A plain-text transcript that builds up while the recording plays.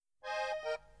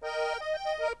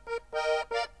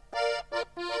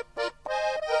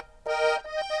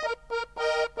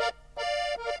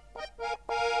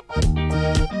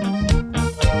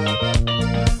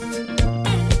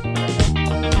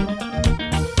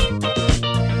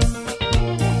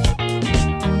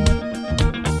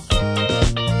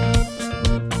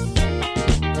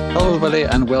everybody,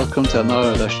 and welcome to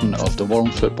another edition of the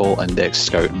World Football Index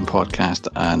Scouting Podcast.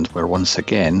 And we're once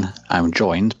again, I'm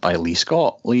joined by Lee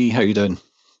Scott. Lee, how you doing?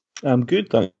 I'm good,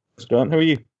 thanks, Grant. How are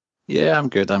you? Yeah, I'm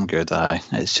good. Aye.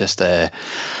 It's just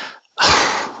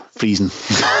freezing.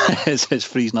 it's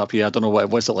freezing up here. I don't know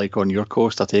what's it like on your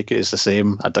coast. I take it it's the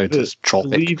same. I doubt it's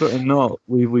tropic. Believe it or not,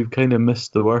 we've kind of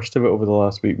missed the worst of it over the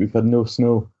last week. We've had no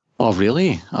snow. Oh,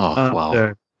 really? Oh,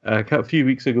 wow. A few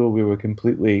weeks ago, we were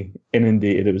completely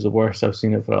inundated. It was the worst I've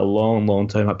seen it for a long, long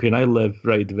time up here. And I live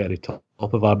right at the very top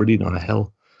of Aberdeen on a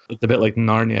hill. It's a bit like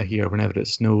Narnia here. Whenever it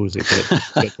snows, it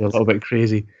gets a little bit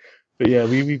crazy. But yeah,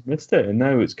 we've missed it, and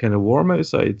now it's kind of warm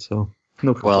outside, so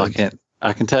no complaints. Well,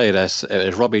 I can tell you this: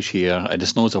 it's rubbish here. It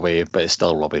snow's away, but it's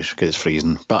still rubbish because it's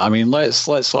freezing. But I mean, let's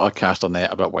sort of cast our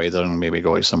net a bit wider and maybe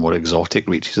go to some more exotic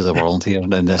reaches of the world here in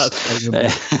this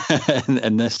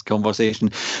in this conversation.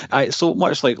 So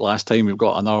much like last time, we've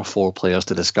got another 4 players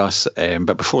to discuss.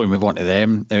 But before we move on to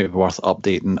them, it would be worth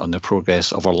updating on the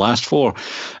progress of our last 4.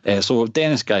 So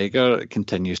Dennis Geiger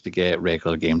continues to get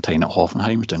regular game time at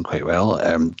Hoffenheim. He's doing quite well.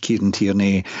 Kieran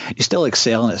Tierney, he's still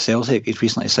excelling at Celtic. He's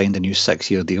recently signed a new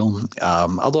 6-year deal.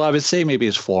 Although I would say maybe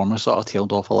his form has sort of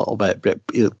tailed off a little bit, but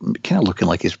kind of looking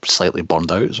like he's slightly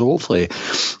burned out. So hopefully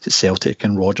Celtic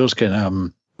and Rodgers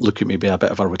can look at maybe a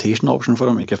bit of a rotation option for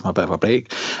him to give him a bit of a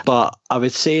break. But I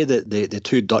would say that the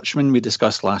 2 Dutchmen we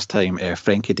discussed last time,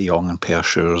 Frenkie de Jong and Per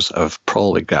Schuurs, have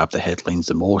probably grabbed the headlines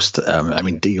the most. I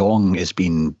mean, de Jong has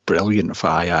been brilliant for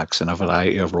Ajax in a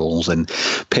variety of roles, and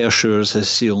Per Schuurs has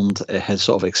sealed his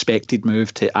sort of expected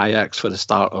move to Ajax for the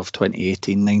start of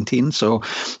 2018-19. So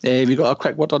have you got a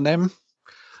quick word on them?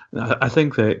 I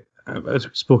think that, as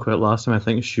we spoke about last time, I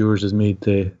think Schuurs has made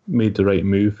the right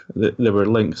move. There were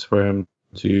links for him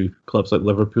to clubs like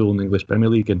Liverpool and the English Premier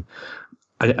League, and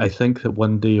I think that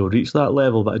one day he'll reach that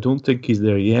level, but I don't think he's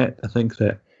there yet. I think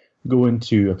that going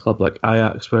to a club like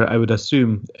Ajax, where I would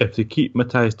assume if they keep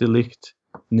Matthijs de Ligt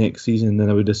next season, then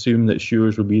I would assume that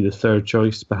Schuurs will be the third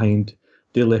choice behind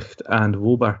de Ligt and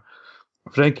Wöber.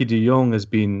 Frenkie de Jong has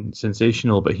been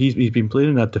sensational, but he's been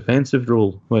playing in a defensive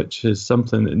role, which is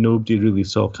something that nobody really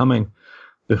saw coming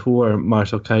before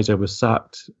Marcel Keizer was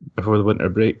sacked before the winter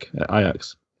break at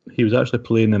Ajax. He was actually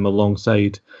playing him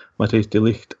alongside Matthijs de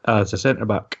Ligt as a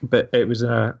centre-back, but it was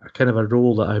a kind of a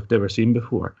role that I've never seen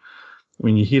before.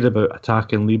 When you hear about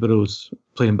attacking liberos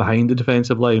playing behind the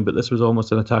defensive line, but this was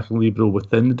almost an attacking libero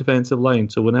within the defensive line.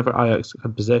 So whenever Ajax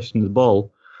had possession of the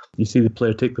ball, you see the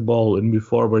player take the ball and move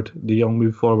forward. De Jong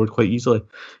moved forward quite easily.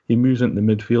 He moves into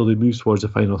the midfield, he moves towards the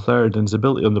final third, and his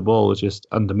ability on the ball is just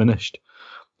undiminished.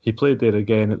 He played there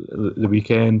again at the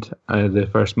weekend, the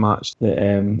first match that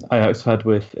Ajax had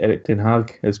with Erik ten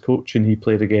Hag as coach, and he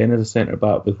played again as a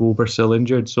centre-back with Wöber still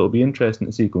injured, so it'll be interesting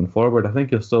to see going forward. I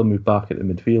think he'll still move back at the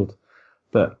midfield,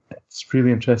 but it's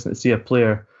really interesting to see a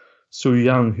player so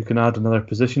young who can add another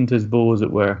position to his bow, as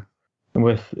it were. And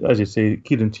with, as you say,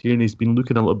 Kieran Tierney's been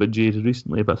looking a little bit jaded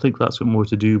recently, but I think that's got more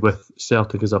to do with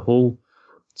Celtic as a whole.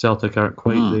 Celtic aren't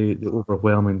quite the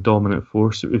overwhelming dominant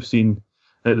force that we've seen.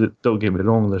 Don't get me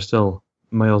wrong, they're still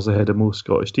miles ahead of most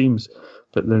Scottish teams,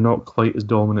 but they're not quite as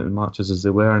dominant in matches as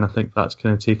they were, and I think that's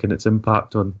kind of taken its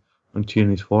impact on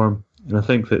Tierney's form. And I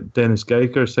think that Dennis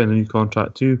Geiger signed a new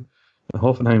contract too. At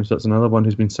Hoffenheim, so that's another one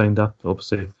who's been signed up.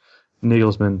 Obviously,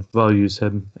 Nagelsmann values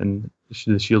him in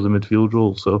the shield and midfield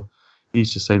role, so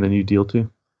he's just signed a new deal too.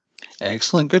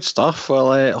 Excellent, good stuff.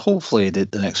 Well, hopefully the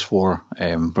next 4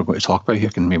 we're going to talk about here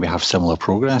can maybe have similar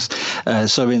progress.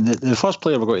 So, I mean, the first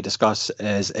player we're going to discuss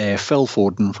is Phil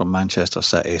Foden from Manchester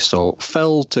City. So,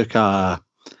 Phil took I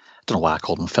don't know why I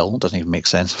called him Phil, it doesn't even make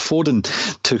sense. Foden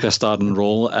took a starting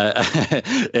role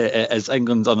as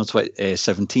England's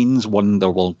under-17s won the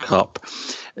World Cup.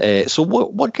 So,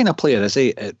 what kind of player is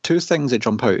he? 2 things that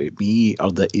jump out at me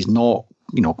are that he's not,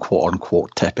 quote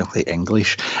unquote, typically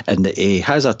English, and that he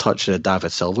has a touch of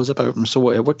David Silva's about him. So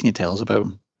what can you tell us about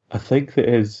him? I think that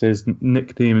his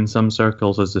nickname in some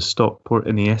circles is the Stockport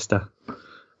Iniesta,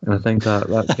 and I think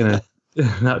that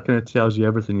kind of tells you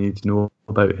everything you need to know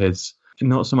about his,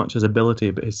 not so much his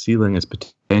ability, but his ceiling, his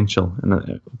potential.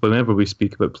 And whenever we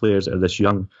speak about players that are this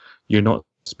young, you're not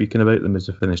speaking about them as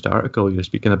a finished article. You're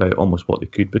speaking about almost what they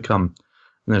could become.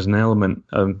 And there's an element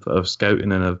of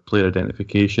scouting and of player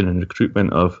identification and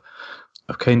recruitment of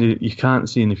kind of, you can't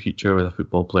see in the future with a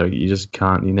football player. You just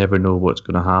can't. You never know what's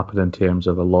going to happen in terms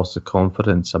of a loss of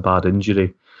confidence, a bad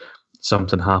injury,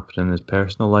 something happening in his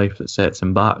personal life that sets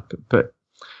him back. But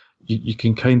you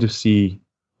can kind of see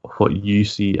what you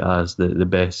see as the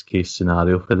best case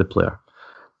scenario for the player.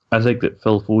 I think that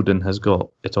Phil Foden has got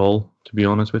it all, to be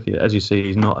honest with you. As you say,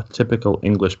 he's not a typical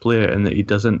English player in that he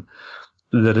doesn't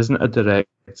there isn't a direct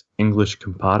English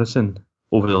comparison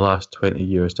over the last 20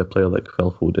 years to a player like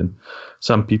Phil Foden.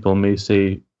 Some people may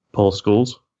say Paul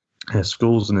Scholes.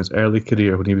 Scholes in his early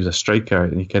career, when he was a striker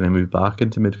and he kind of moved back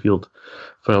into midfield,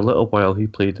 for a little while he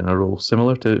played in a role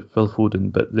similar to Phil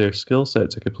Foden, but their skill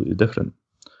sets are completely different.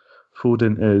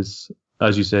 Foden is,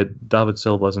 as you said, David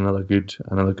Silva is another good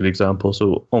example.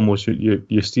 So almost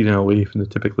you're steering away from the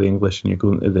typically English and you're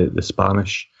going to the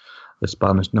Spanish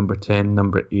number 10,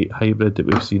 number 8 hybrid that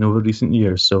we've seen over recent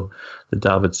years. So the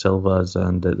David Silvas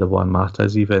and the Juan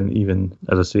Matas, even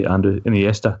as I say, Andrew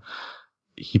Iniesta.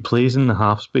 He plays in the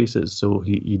half spaces, so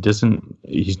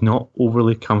he's not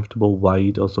overly comfortable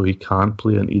wide, although he can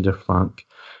play on either flank.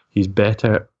 He's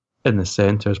better in the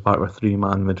centre as part of a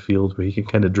 3-man midfield where he can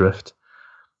kind of drift.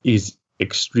 He's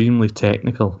extremely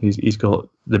technical. He's got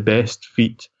the best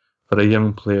feet for a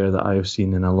young player that I have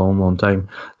seen in a long, long time.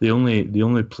 The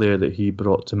only player that he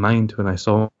brought to mind when I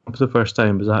saw him for the first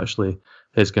time was actually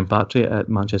his compatriot at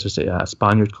Manchester City, a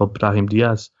Spaniard called Brahim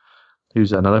Diaz,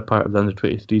 who's another part of the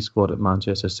under-23 squad at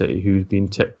Manchester City, who's been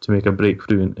tipped to make a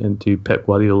breakthrough into Pep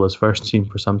Guardiola's first team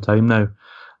for some time now.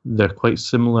 They're quite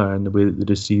similar in the way that they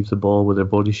receive the ball with their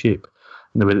body shape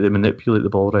and the way that they manipulate the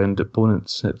ball around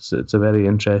opponents. It's a very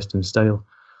interesting style.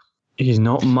 He's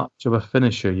not much of a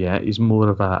finisher yet. He's more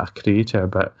of a creator,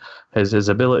 but his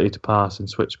ability to pass and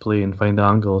switch play and find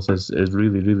angles is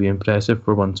really, really impressive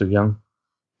for one so young.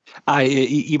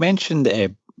 You mentioned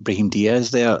Brahim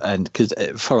Diaz there, and because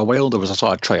for a while there was a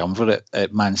sort of triumvirate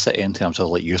at Man City in terms of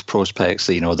like youth prospects.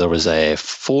 You know, there was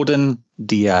Foden,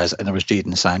 Diaz, and there was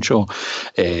Jadon Sancho.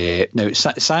 Now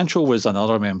Sancho was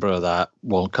another member of that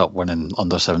World Cup winning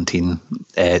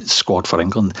under-17 squad for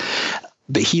England,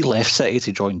 but he left City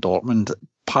to join Dortmund,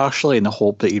 partially in the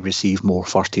hope that he'd receive more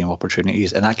first-team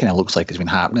opportunities, and that kind of looks like it's been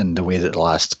happening the way that the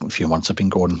last few months have been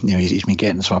going. You know, he's been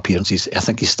getting some appearances. I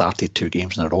think he started 2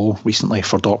 games in a row recently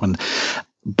for Dortmund.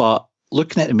 But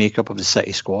looking at the makeup of the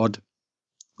City squad,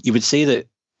 you would say that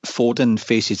Foden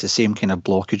faces the same kind of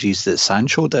blockages that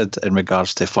Sancho did in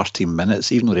regards to first-team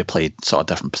minutes, even though they played sort of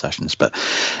different positions. But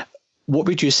what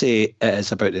would you say it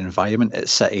is about the environment at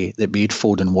City that made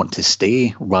Foden want to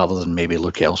stay rather than maybe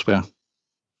look elsewhere?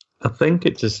 I think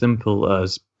it's as simple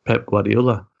as Pep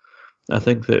Guardiola. I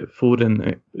think that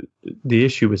Foden, the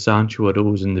issue with Sancho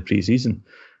arose in the pre-season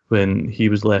when he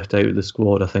was left out of the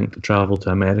squad, I think, to travel to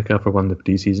America for one of the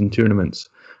pre-season tournaments,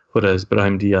 whereas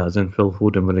Brahim Diaz and Phil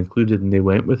Foden were included and they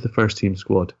went with the first-team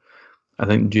squad. I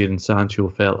think Jadon Sancho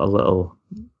felt a little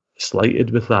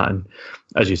slighted with that, and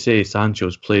as you say,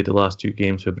 Sancho's played the last 2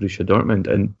 games for Borussia Dortmund,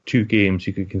 and 2 games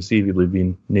he could conceivably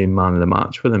been named man of the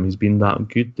match for them. He's been that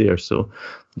good there, so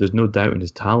there's no doubt in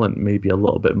his talent, maybe a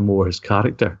little bit more his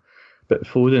character. But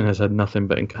Foden has had nothing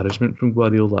but encouragement from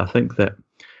Guardiola. I think that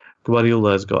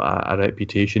Guardiola has got a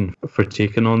reputation for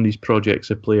taking on these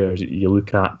projects of players. You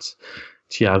look at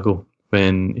Thiago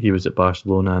when he was at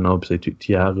Barcelona and obviously took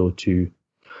Thiago to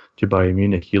Bayern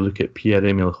Munich. You look at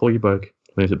Pierre-Emile Højbjerg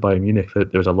when he was at Bayern Munich.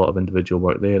 There was a lot of individual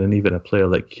work there, and even a player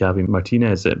like Javi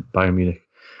Martinez at Bayern Munich.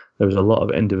 There was a lot of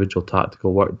individual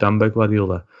tactical work done by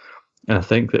Guardiola. And I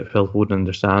think that Phil Foden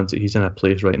understands that he's in a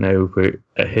place right now where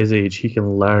at his age he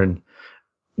can learn.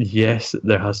 Yes,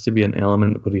 there has to be an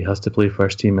element where he has to play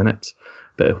first team minutes,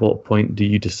 but at what point do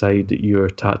you decide that your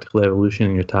tactical evolution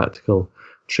and your tactical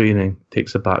training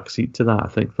takes a back seat to that? I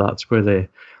think that's where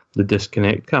the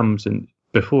disconnect comes. And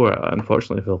before,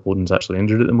 unfortunately, Phil Foden's actually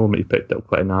injured at the moment. He picked up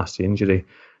quite a nasty injury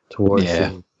towards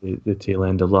the tail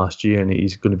end of last year, and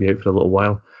he's going to be out for a little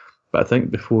while. But I think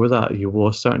before that, he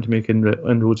was starting to make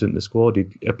inroads into the squad. He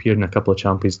appeared in a couple of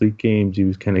Champions League games. He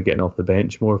was kind of getting off the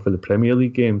bench more for the Premier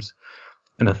League games.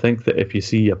 And I think that if you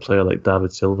see a player like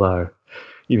David Silva or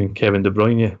even Kevin De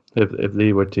Bruyne, if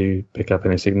they were to pick up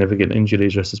any significant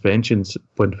injuries or suspensions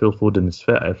when Phil Foden is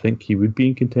fit, I think he would be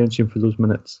in contention for those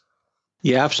minutes.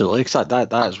 Yeah, absolutely. Because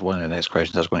that is one of the next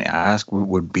questions I was going to ask,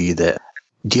 would be that,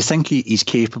 do you think he's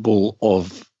capable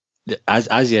of,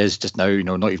 as he is just now, you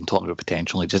know, not even talking about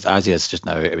potentially, just as he is just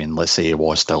now, I mean, let's say he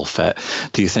was still fit,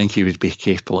 do you think he would be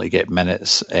capable to get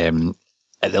minutes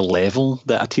at the level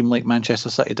that a team like Manchester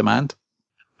City demand?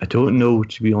 I don't know,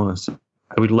 to be honest.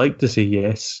 I would like to say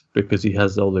yes, because he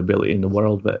has all the ability in the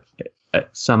world, but at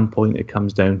some point it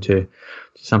comes down to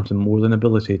something more than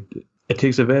ability. It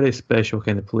takes a very special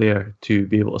kind of player to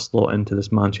be able to slot into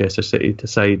this Manchester City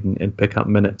side and pick up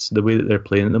minutes. The way that they're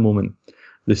playing at the moment,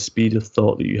 the speed of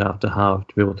thought that you have to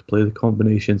be able to play the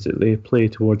combinations that they play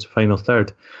towards the final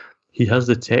third. He has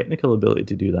the technical ability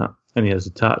to do that, and he has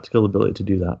the tactical ability to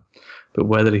do that. But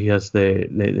whether he has the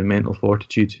mental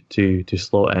fortitude to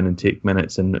slot in and take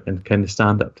minutes and kind of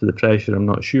stand up to the pressure, I'm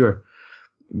not sure.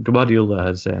 Guardiola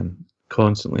has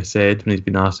constantly said when he's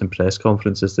been asked in press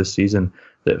conferences this season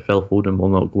that Phil Foden will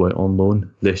not go out on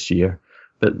loan this year.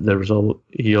 But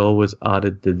he always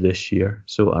added the this year.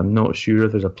 So I'm not sure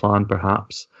if there's a plan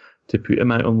perhaps to put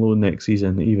him out on loan next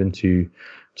season, even to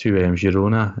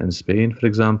Girona in Spain, for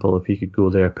example. If he could go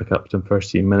there, pick up some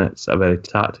first team minutes, a very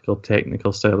tactical,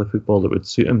 technical style of football that would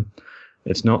suit him.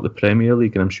 It's not the Premier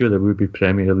League, and I'm sure there would be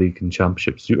Premier League and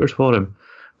Championship suitors for him.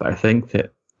 But I think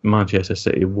that Manchester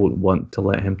City won't want to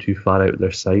let him too far out of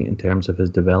their sight in terms of his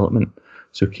development.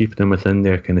 So keeping him within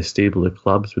their kind of stable of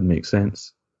clubs would make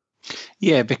sense.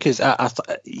 Yeah, because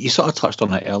you sort of touched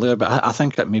on it earlier, but I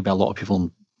think that maybe a lot of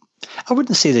people, I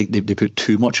wouldn't say they put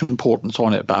too much importance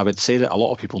on it, but I would say that a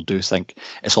lot of people do think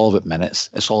it's all about minutes,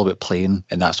 it's all about playing,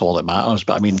 and that's all that matters.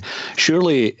 But I mean,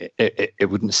 surely it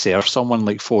wouldn't serve someone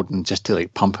like Foden just to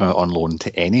like pump him out on loan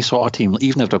to any sort of team,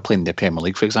 even if they're playing the Premier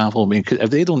League, for example. I mean, if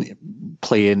they don't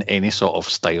play in any sort of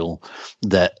style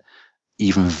that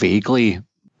even vaguely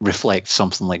reflects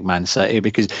something like Man City,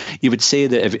 because you would say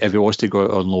that if he was to go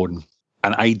out on loan,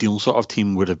 an ideal sort of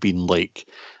team would have been like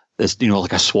this,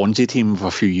 like a Swansea team of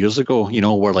a few years ago,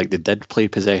 where like they did play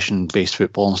possession-based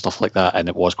football and stuff like that, and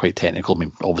it was quite technical. I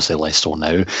mean, obviously less so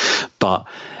now. But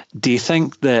do you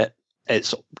think that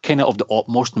it's kind of the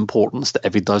utmost importance that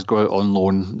if he does go out on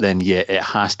loan, then yeah, it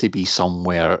has to be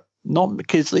somewhere? Not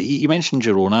because like, you mentioned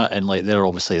Girona, and like they're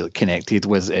obviously connected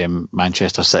with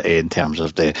Manchester City in terms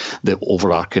of the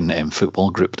overarching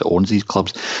football group that owns these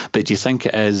clubs. But do you think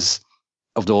it is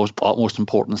of the utmost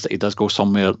importance that he does go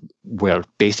somewhere where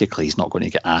basically he's not going to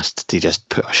get asked to just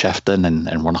put a shift in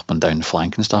and run up and down the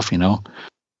flank and stuff,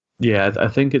 Yeah, I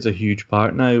think it's a huge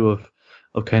part now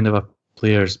of kind of a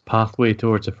player's pathway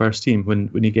towards the first team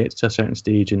when he gets to a certain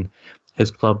stage and his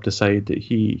club decide that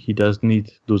he does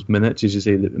need those minutes. As you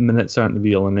say, the minutes aren't the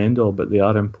be all and end all, but they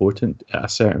are important at a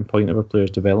certain point of a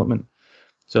player's development.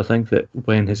 So I think that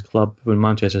when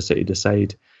Manchester City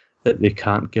decide that they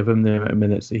can't give him the amount of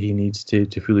minutes that he needs to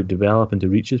fully develop and to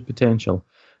reach his potential,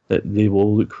 that they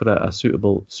will look for a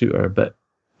suitable suitor. But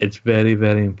it's very,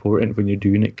 very important when you're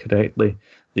doing it correctly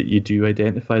that you do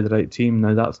identify the right team.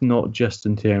 Now, that's not just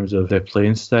in terms of their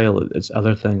playing style, it's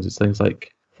other things. It's things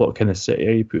like what kind of city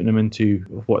are you putting them into,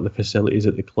 what are the facilities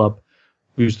at the club,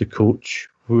 who's the coach,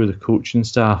 who are the coaching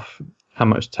staff, how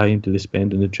much time do they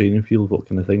spend in the training field, what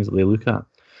kind of things that they look at.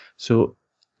 So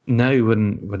now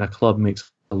when a club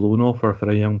makes a loan offer for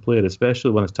a young player,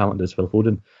 especially when as talented as Phil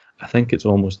Foden, I think it's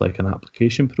almost like an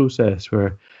application process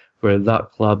where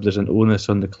that club, there's an onus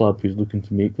on the club who's looking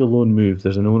to make the loan move,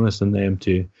 there's an onus on them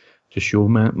to show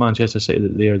Manchester City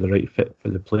that they are the right fit for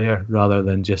the player, rather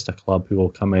than just a club who will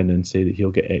come in and say that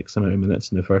he'll get X amount of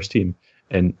minutes in the first team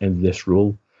in this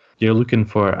role. You're looking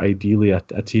for ideally a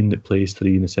team that plays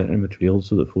three in the centre midfield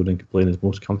so that Foden can play in his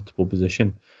most comfortable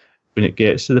position. When it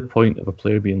gets to the point of a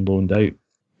player being loaned out,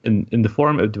 in the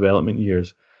formative development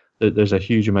years, there's a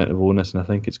huge amount of onus, and I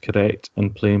think it's correct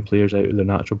in playing players out of their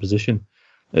natural position.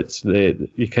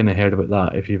 You kind of heard about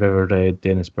that if you've ever read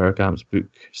Dennis Bergkamp's book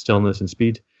Stillness and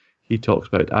Speed. He talks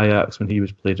about Ajax when he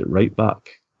was played at right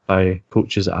back by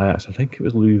coaches at Ajax. I think it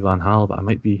was Louis van Gaal, but I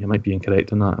might be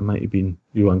incorrect on that. It might have been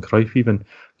Johan Cruyff even.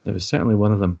 It was certainly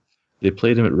one of them. They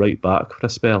played him at right back for a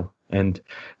spell, and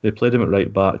they played him at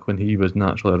right back when he was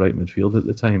naturally a right midfielder at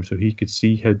the time, so he could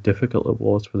see how difficult it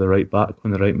was for the right back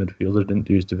when the right midfielder didn't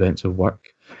do his defensive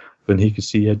work. When he could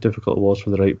see how difficult it was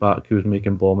for the right back who was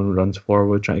making bombing runs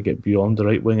forward, trying to get beyond the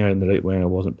right winger, and the right winger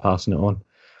wasn't passing it on.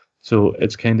 So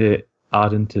it's kind of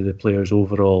adding to the player's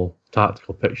overall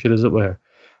tactical picture, as it were.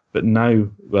 But now,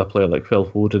 with a player like Phil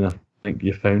Foden, I think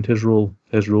you've found his role.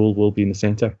 His role will be in the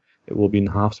centre. It will be in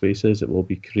the half spaces. It will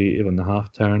be creative on the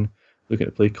half turn, looking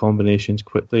to play combinations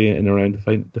quickly in and around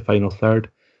the final third.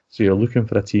 So you're looking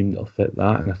for a team that'll fit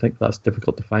that, and I think that's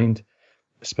difficult to find,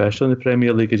 especially in the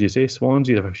Premier League. As you say,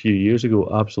 Swansea a few years ago,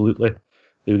 absolutely,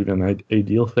 they would have been an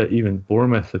ideal fit. Even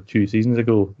Bournemouth 2 seasons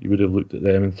ago, you would have looked at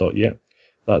them and thought, yeah,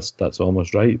 that's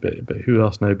almost right. But who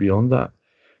else now beyond that?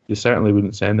 You certainly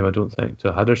wouldn't send them, I don't think,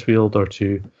 to Huddersfield or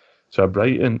to a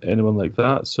Brighton, anyone like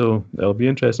that. So it'll be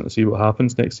interesting to see what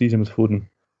happens next season with Foden.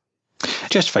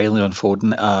 Just finally on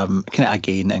Foden, kind of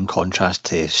again in contrast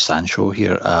to Sancho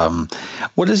here,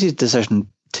 what does his decision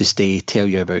to stay tell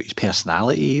you about his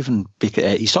personality even?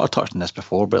 Because you sort of touched on this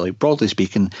before, but like broadly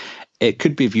speaking, it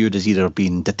could be viewed as either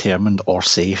being determined or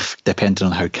safe, depending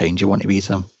on how kind you want to be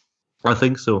to him. I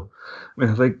think so.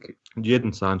 I think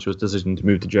Jadon Sancho's decision to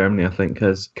move to Germany, I think,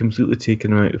 has completely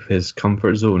taken him out of his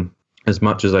comfort zone. As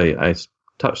much as I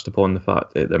touched upon the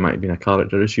fact that there might have been a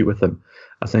character issue with him,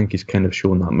 I think he's kind of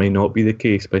shown that may not be the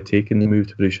case by taking the move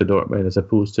to Borussia Dortmund, as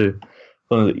opposed to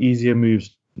one of the easier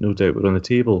moves, no doubt, were on the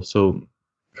table. So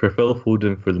for Phil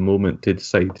Foden for the moment to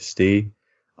decide to stay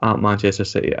at Manchester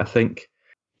City, I think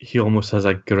he almost has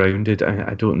a grounded.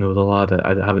 I don't know the lad.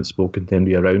 I haven't spoken to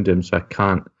anybody around him, so I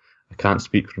can't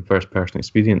speak from first person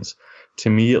experience. To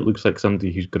me, it looks like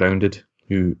somebody who's grounded,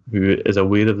 who is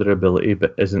aware of their ability,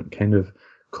 but isn't kind of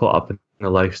caught up in the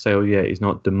lifestyle yet. He's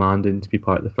not demanding to be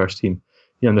part of the first team.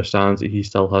 He understands that he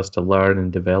still has to learn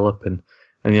and develop, and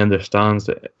he understands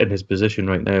that in his position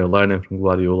right now, learning from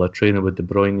Guardiola, training with De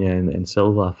Bruyne and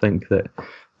Silva, I think that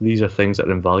these are things that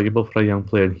are invaluable for a young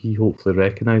player, and he hopefully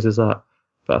recognises that.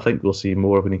 But I think we'll see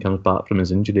more when he comes back from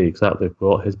his injury, exactly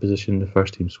what his position in the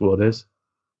first team squad is.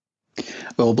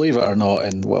 Well, believe it or not,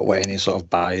 and what any sort of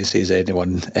biases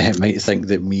anyone might think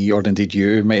that me or indeed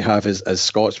you might have as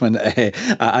Scotsmen,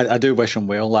 I do wish him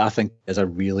well. I think he's a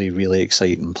really, really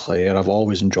exciting player. I've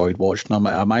always enjoyed watching him.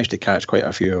 I managed to catch quite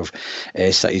a few of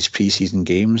City's pre-season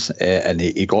games, and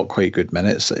he got quite good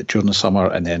minutes during the summer.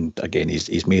 And then again,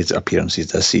 he's made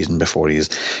appearances this season before his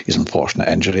unfortunate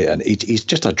injury, and he's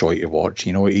just a joy to watch.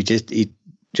 You know, he just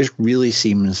really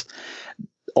seems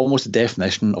almost the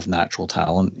definition of natural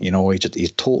talent. You know,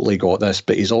 he's totally got this,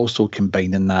 but he's also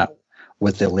combining that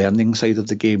with the learning side of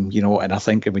the game, you know, and I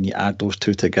think when you add those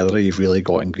two together, you've really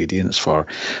got ingredients for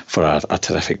a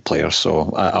terrific player.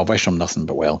 So I wish him nothing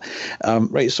but well.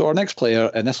 Right, so our next player,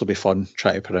 and this will be fun,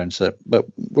 try to pronounce it, but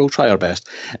we'll try our best.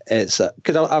 It's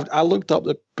because I looked up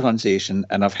the pronunciation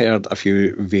and I've heard a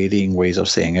few varying ways of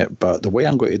saying it, but the way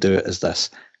I'm going to do it is this.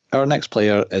 Our next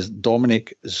player is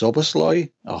Dominik Szoboszlai.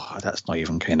 Oh, that's not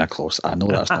even kind of close. I know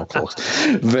that's not close.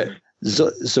 But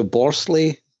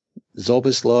Szoboszlai,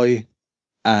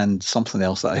 and something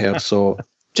else that I heard. So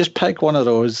just pick one of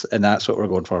those, and that's what we're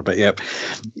going for. But yeah,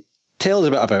 tell us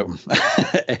a bit about him.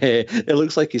 It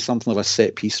looks like he's something of a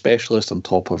set-piece specialist on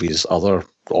top of his other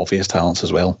obvious talents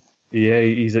as well. Yeah,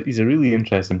 he's a really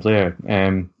interesting player.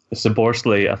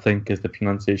 Szoboszlai, I think, is the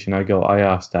pronunciation I got. I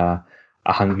asked a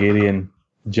Hungarian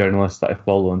journalist that I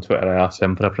follow on Twitter, I asked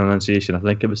him for a pronunciation. I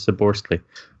think it was Szoboszlai.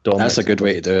 That's a good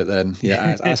way to do it then.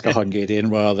 Yeah, ask a Hungarian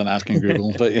rather than asking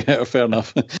Google. But yeah, fair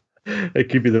enough. It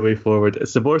could be the way forward.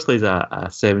 Szoboszlai's a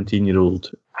 17-year-old.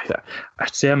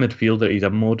 I'd say a midfielder. He's a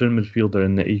modern midfielder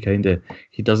in that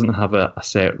he doesn't have a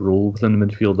set role within the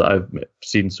midfield that I've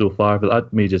seen so far, but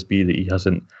that may just be that he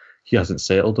hasn't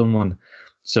settled on one.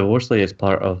 Szoboszlai is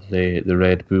part of the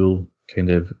Red Bull kind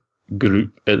of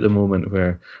group at the moment,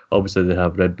 where obviously they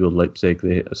have Red Bull Leipzig,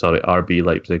 RB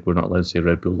Leipzig, we're not allowed to say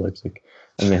Red Bull Leipzig,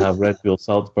 and they have Red Bull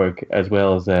Salzburg as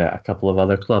well as a couple of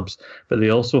other clubs, but they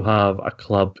also have a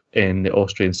club in the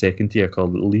Austrian second tier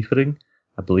called Liefering,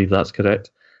 I believe that's correct.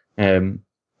 So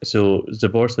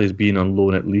Szoboszlai has been on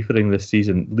loan at Liefering this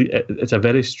season. It's a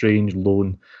very strange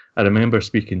loan. I remember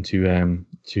speaking to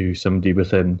somebody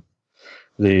within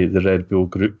the Red Bull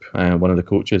group, one of the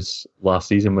coaches last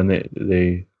season, when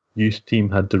the youth team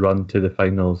had to run to the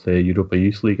final of the Europa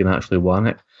Youth League and actually won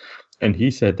it. And he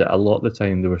said that a lot of the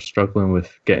time they were struggling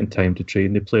with getting time to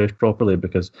train the players properly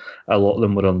because a lot of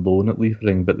them were on loan at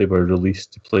Liefering, but they were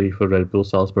released to play for Red Bull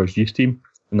Salzburg's youth team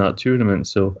in that tournament.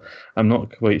 So I'm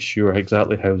not quite sure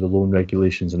exactly how the loan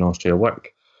regulations in Austria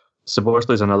work.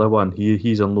 Szoboszlai is another one.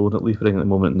 He's on loan at Liefering at the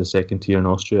moment in the second tier in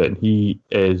Austria, and he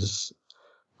is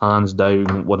hands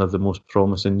down one of the most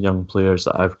promising young players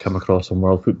that I've come across in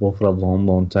world football for a long,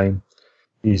 long time.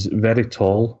 He's very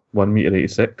tall,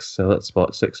 1.86 m, so that's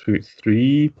about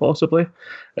 6'3" possibly.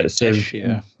 At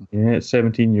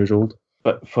 17 years old.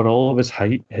 But for all of his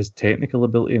height, his technical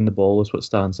ability in the ball is what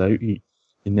stands out. He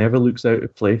never looks out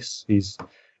of place. He's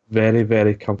very,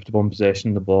 very comfortable in possession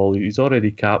of the ball. He's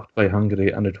already capped by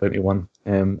Hungary under 21.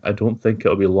 I don't think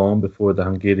it'll be long before the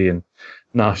Hungarian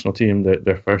national team,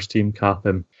 their first team, cap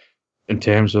him. In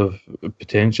terms of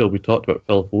potential, we talked about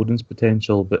Phil Foden's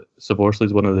potential, but Szoboszlai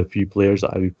is one of the few players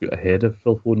that I would put ahead of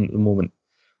Phil Foden at the moment.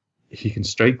 He can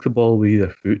strike the ball with either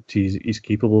foot. He's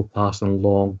capable of passing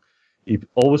long. He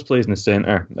always plays in the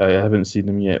centre. I haven't seen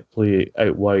him yet play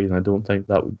out wide, and I don't think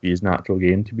that would be his natural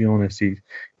game, to be honest.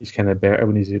 He's kind of better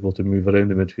when he's able to move around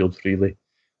the midfield freely.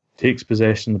 Takes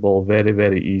possession of the ball very,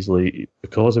 very easily.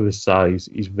 Because of his size,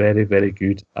 he's very, very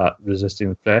good at resisting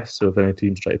the press. So if any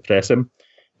teams try to press him,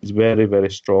 he's very,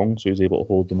 very strong, so he's able to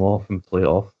hold them off and play it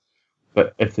off.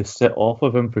 But if they sit off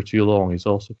of him for too long, he's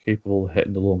also capable of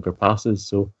hitting the longer passes.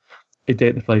 So he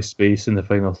identifies space in the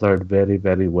final third very,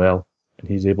 very well. And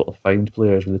he's able to find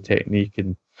players with the technique,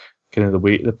 and kind of the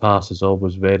weight of the pass is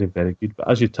always very, very good.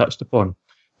 But as you touched upon,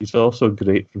 he's also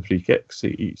great from free kicks.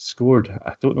 He scored,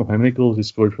 I don't know how many goals he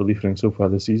scored for Liefering so far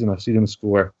this season. I've seen him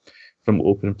score from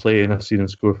open play, and I've seen him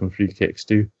score from free kicks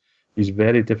too. He's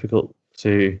very difficult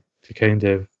to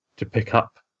pick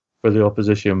up for the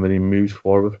opposition when he moves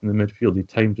forward from the midfield. He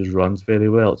times his runs very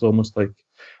well. It's almost like,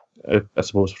 I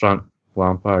suppose, Frank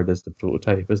Lampard is the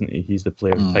prototype, isn't he? He's the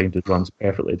player who timed his runs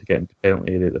perfectly to get into the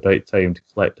penalty area at the right time to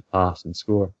collect the pass and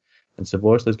score. And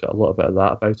Szoboszlai's got a little bit of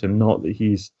that about him. Not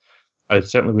that I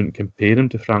certainly wouldn't compare him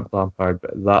to Frank Lampard,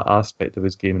 but that aspect of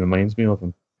his game reminds me of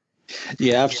him.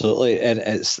 Yeah, absolutely. And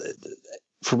it's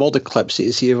from all the clips that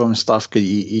you see of him and stuff, because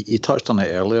you touched on it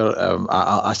earlier.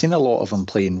 I seen a lot of him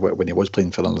playing when he was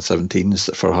playing for under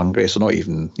 17s for Hungary, so not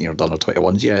even done under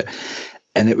 21s yet.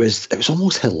 And it was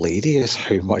almost hilarious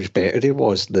how much better he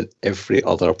was than every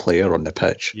other player on the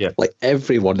pitch. Yeah. Like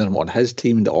every one of them on his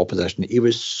team, the opposition, he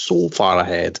was so far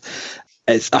ahead.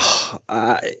 It's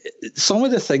some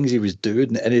of the things he was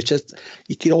doing, and it's just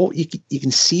you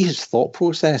can see his thought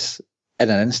process in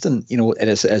an instant. And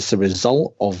it's a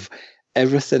result of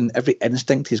everything, every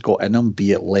instinct he's got in him,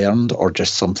 be it learned or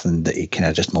just something that he kind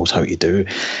of just knows how to do.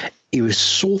 He was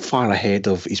so far ahead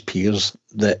of his peers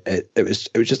that it was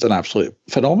just an absolute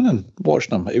phenomenon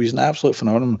watching him. It was an absolute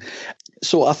phenomenon.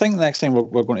 So I think the next thing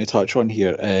we're going to touch on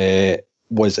here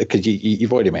was, because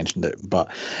you've already mentioned it,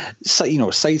 but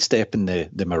sidestepping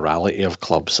the morality of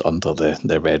clubs under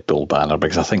the Red Bull banner,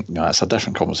 because I think it's a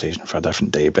different conversation for a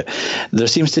different day. But there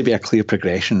seems to be a clear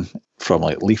progression from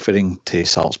like Liefering to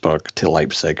Salzburg to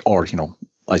Leipzig, or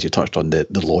as you touched on, the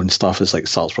loan stuff is like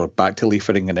Salzburg back to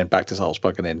Liefering and then back to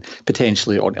Salzburg and then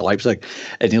potentially on to Leipzig.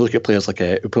 And you look at players like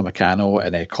Upamecano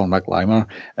and Conrad Leimer,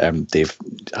 they've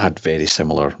had very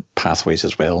similar pathways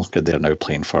as well, because they're now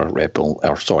playing for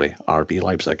RB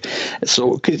Leipzig.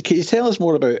 So could you tell us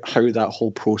more about how that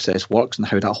whole process works and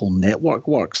how that whole network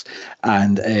works?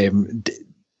 And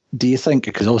do you think,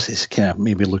 because obviously it's kind of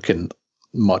maybe looking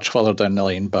much further down the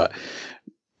line, but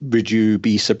would you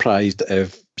be surprised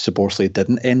if Szoboszlai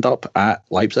didn't end up at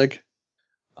Leipzig?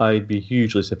 I'd be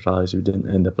hugely surprised if he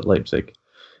didn't end up at Leipzig.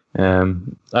 I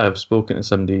have spoken to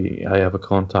somebody, I have a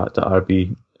contact at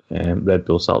RB, Red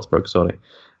Bull Salzburg,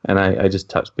 and I just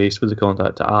touched base with the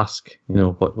contact to ask,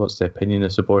 what's the opinion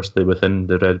of Szoboszlai within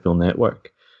the Red Bull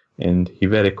network. And he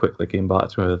very quickly came back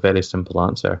to me with a very simple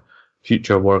answer.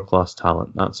 Future world-class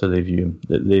talent, that's how they view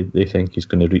him. They think he's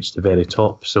going to reach the very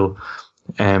top. So,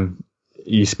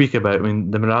 you speak about,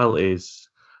 the morality is,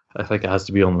 I think it has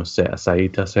to be almost set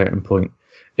aside to a certain point.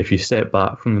 If you step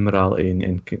back from the morality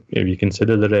and if you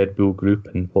consider the Red Bull group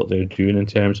and what they're doing in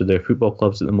terms of their football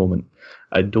clubs at the moment,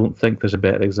 I don't think there's a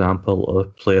better example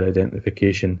of player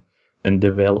identification and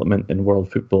development in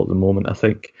world football at the moment. I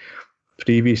think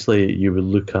previously you would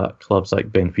look at clubs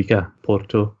like Benfica,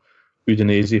 Porto,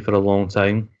 Udinese for a long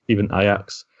time, even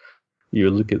Ajax. You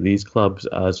would look at these clubs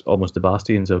as almost the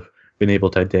bastions of being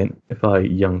able to identify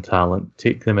young talent,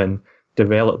 take them in,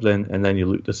 develop them, and then you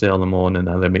look to sell them on and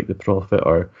either make the profit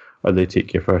or they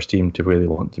take your first team to where they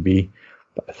want to be.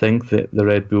 But I think that the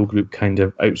Red Bull group kind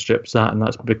of outstrips that, and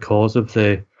that's because of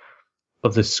the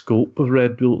scope of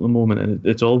Red Bull at the moment. And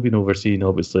it's all been overseen,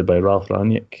 obviously, by Ralf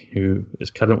Rangnick, who is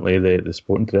currently the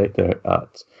sporting director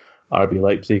at RB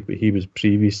Leipzig, but he was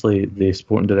previously the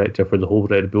sporting director for the whole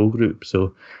Red Bull group.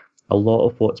 So a lot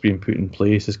of what's been put in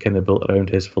place is kind of built around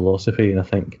his philosophy, and I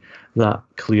think that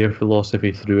clear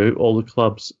philosophy throughout all the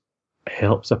clubs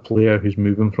helps a player who's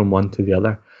moving from one to the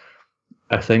other.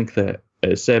 I think that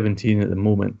at 17 at the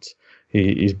moment,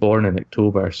 he's born in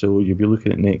October, so you'll be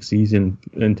looking at next season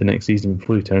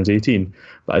before he turns 18,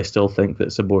 but I still think that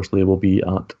Szoboszlai will be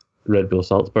at Red Bull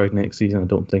Salzburg next season. I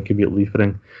don't think he'll be at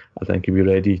Liefering. I think he'll be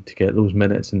ready to get those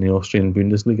minutes in the Austrian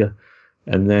Bundesliga.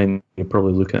 And then you're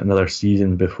probably looking at another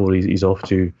season before he's off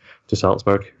to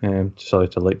Salzburg,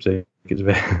 to Leipzig.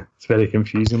 It's very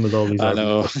confusing with all these. I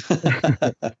know.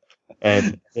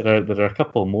 And there are a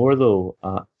couple more though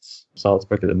at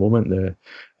Salzburg at the moment. There are a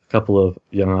couple of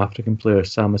young African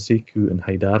players, Samasiku and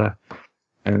Haidara,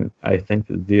 and I think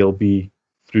that they'll be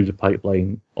through the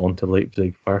pipeline onto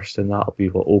Leipzig first, and that'll be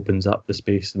what opens up the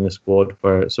space in the squad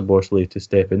for Szoboszlai to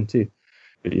step into.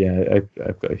 But yeah,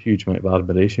 I've got a huge amount of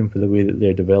admiration for the way that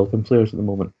they're developing players at the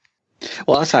moment.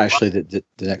 Well, that's actually the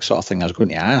next sort of thing I was going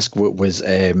to ask was,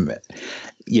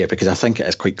 because I think it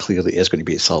is quite clear that he is going to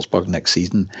be at Salzburg next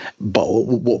season. But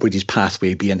what would his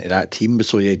pathway be into that team?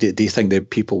 So do you think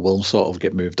that people will sort of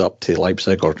get moved up to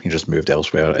Leipzig, or can he just moved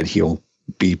elsewhere and he'll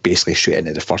be basically straight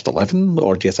into the first 11?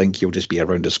 Or do you think he'll just be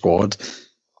around the squad?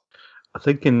 I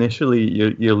think initially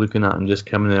you're looking at him just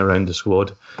coming around the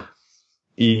squad.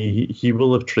 He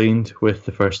will have trained with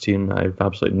the first team. I have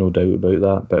absolutely no doubt about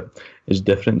that. But it's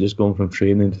different just going from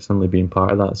training to suddenly being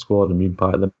part of that squad and being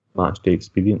part of the match day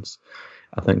experience.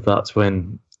 I think that's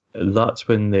when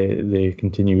the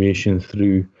continuation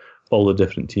through all the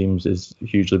different teams is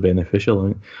hugely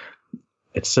beneficial.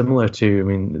 it's similar to, I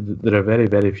mean, there are very,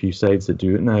 very few sides that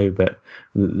do it now, but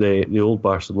the old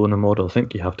Barcelona model, I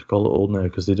think you have to call it old now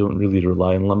because they don't really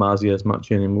rely on La Masia as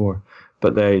much anymore.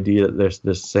 But the idea that there's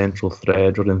this central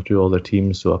thread running through all their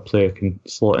teams so a player can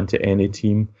slot into any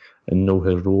team and know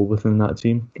his role within that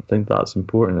team, I think that's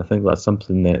important. I think that's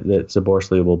something that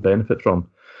Szoboszlai will benefit from.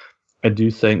 I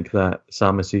do think that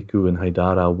Samassékou and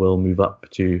Haidara will move up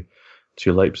to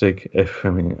Leipzig. I've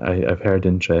heard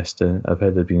interest. I've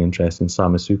heard there's been interest in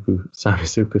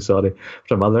Samassékou,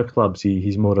 from other clubs.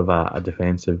 He's more of a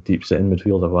defensive, deep sitting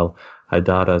midfielder, while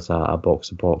Haidara's a box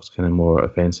to box kind of more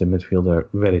offensive midfielder,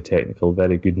 very technical,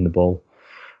 very good in the ball.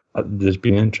 There's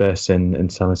been interest in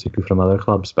Samassékou from other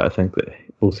clubs, but I think that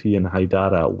both he and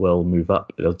Haidara will move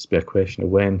up. It'll just be a question of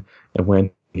when, and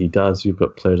when he does, you've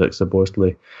got players like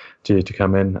Szoboszlai to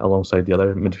come in alongside the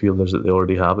other midfielders that they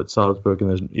already have at Salzburg, and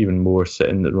there's even more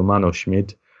sitting. Romano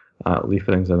Schmid at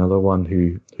Liefering's another one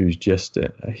who's just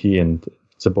he and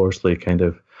Szoboszlai kind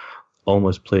of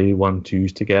almost play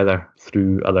 1-2s together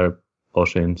through other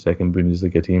Austrian second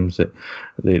Bundesliga teams. That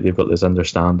they've got this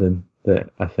understanding that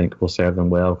I think will serve them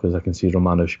well, because I can see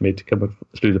Romano Schmid coming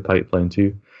through the pipeline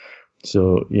too.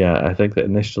 So yeah, I think that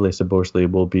initially Szoboszlai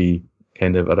will be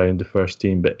kind of around the first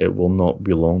team, but it will not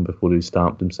be long before he's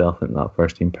stamped himself in that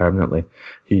first team permanently.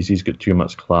 He's got too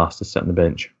much class to sit on the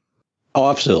bench. Oh,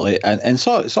 absolutely. And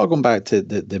so going back to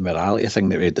the morality thing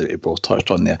that we both touched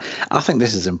on there, I think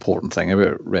this is the important thing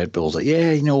about Red Bull's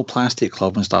like, plastic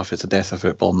club and stuff, it's the death of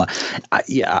football and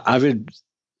that.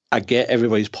 I get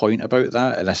everybody's point about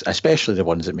that, and especially the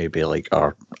ones that maybe like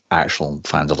are actual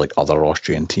fans of like other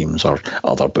Austrian teams or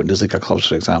other Bundesliga clubs,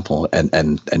 for example,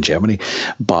 in Germany.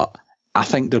 But I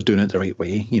think they're doing it the right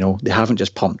way. They haven't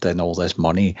just pumped in all this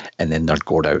money and then they're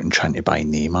going out and trying to buy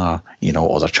Neymar,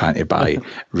 or they're trying to buy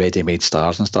ready-made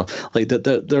stars and stuff. Like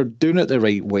they're doing it the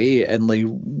right way, and like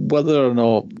whether or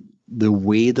not the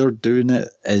way they're doing it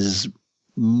is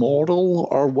moral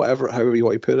or whatever, however you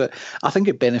want to put it, I think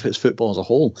it benefits football as a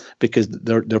whole, because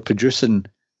they're producing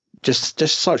just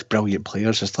such brilliant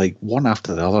players, just like one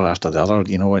after the other,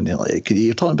 and like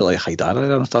you're talking about like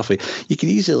Haidara and stuff. You could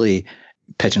easily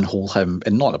pigeonhole him,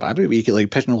 and not in a bad way, but you could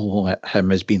like pigeonhole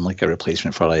him as being like a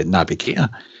replacement for Naby Keita.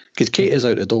 Because Keita's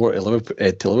out the door to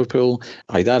Liverpool,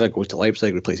 Haidara goes to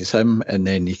Leipzig, replaces him, and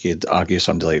then you could argue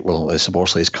somebody like, well,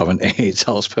 Szoboszlai's coming to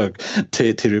Salzburg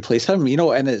to replace him,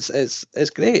 and it's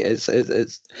great. It's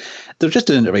they're just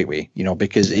doing it the right way,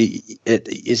 because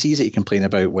it's easy to complain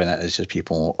about when it is just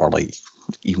people, or like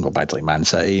even go back to like Man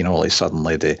City, like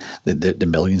suddenly the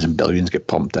millions and billions get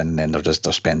pumped in, and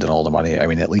they're spending all the money. I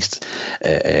mean, at least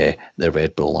the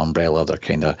Red Bull umbrella,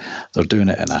 they're doing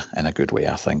it in a good way,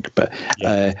 I think. But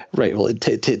right, well,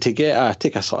 to take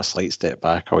a sort of slight step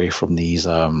back away from these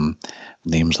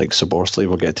names like Szoboszlai,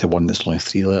 we'll get to one that's only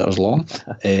 3 letters long.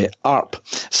 ARP.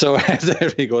 So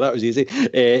there we go, that was easy.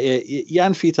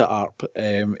 Jan Fiete Arp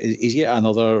is yet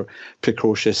another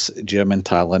precocious German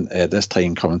talent, this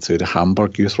time coming through the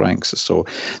Hamburg youth ranks. So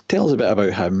tell us a bit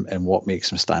about him and what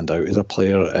makes him stand out as a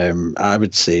player. I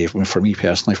would say, for me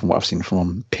personally, from what I've seen from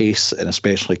him, pace and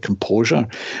especially composure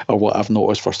are what I've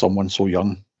noticed for someone so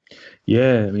young.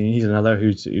 Yeah, I mean, he's another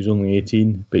who's only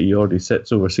 18, but he already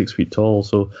sits over 6 feet tall,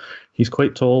 so he's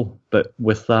quite tall. But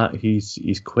with that,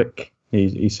 he's quick.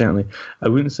 He's certainly, I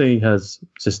wouldn't say he has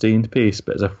sustained pace,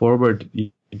 but as a forward,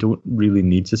 you don't really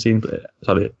need sustained.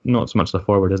 Sorry, not so much as a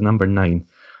forward, as number 9.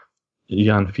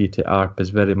 Jan Fiete Arp is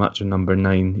very much a number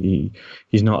 9.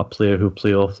 He's not a player who'll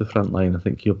play off the front line. I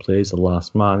think he'll play as the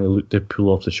last man. He'll look to pull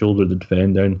off the shoulder of the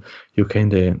defender, and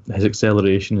his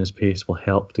acceleration, his pace will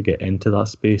help to get into that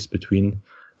space between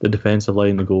the defensive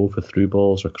line and the goal for through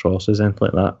balls or crosses, anything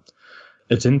like that.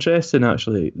 It's interesting,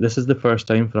 actually. This is the first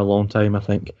time for a long time, I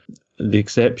think. The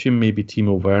exception may be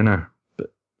Timo Werner,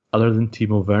 but other than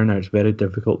Timo Werner, it's very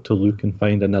difficult to look and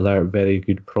find another very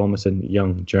good, promising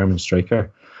young German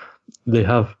striker. They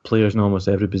have players in almost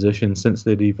every position since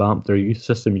they revamped their youth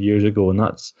system years ago, and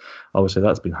that's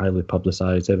been highly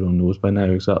publicised. Everyone knows by now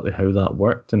exactly how that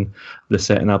worked, and the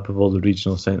setting up of all the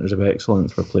regional centres of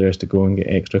excellence for players to go and get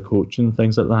extra coaching and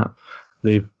things like that.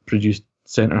 They've produced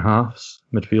centre halves,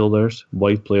 midfielders,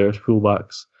 wide players,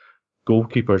 fullbacks,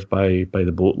 goalkeepers by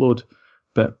the boatload,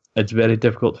 but it's very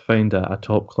difficult to find a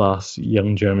top class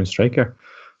young German striker.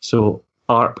 So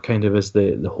Arp kind of is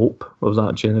the hope of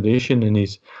that generation, and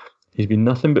he's been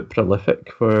nothing but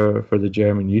prolific for the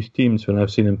German youth teams. When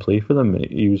I've seen him play for them,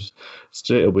 he was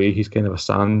straight away, he's kind of a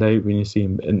standout when you see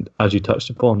him. And as you touched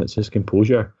upon, it's his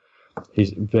composure.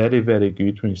 He's very, very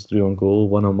good when he's through on goal,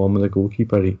 one-on-one with the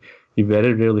goalkeeper. He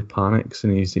very rarely panics,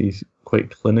 and he's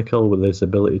quite clinical with his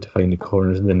ability to find the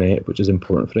corners in the net, which is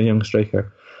important for a young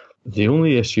striker. The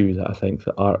only issue that I think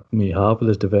that Arp may have with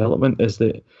his development is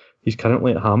that he's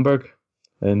currently at Hamburg,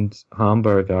 and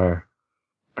Hamburg are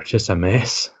just a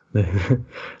mess.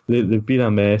 They've been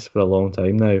a mess for a long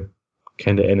time now,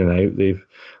 kind of in and out.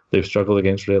 They've struggled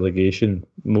against relegation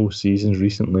most seasons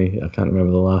recently. I can't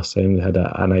remember the last time they had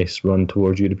a nice run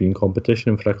towards European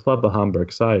competition. For a club of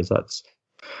Hamburg size, that's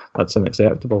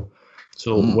unacceptable.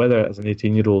 So whether as an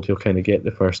 18-year-old he'll kind of get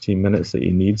the first team minutes that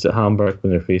he needs at Hamburg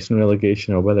when they're facing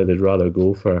relegation, or whether they'd rather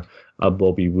go for a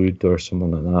Bobby Wood or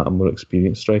someone like that, a more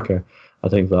experienced striker, I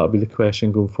think that'll be the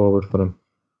question going forward for him.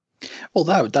 Well,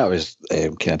 that was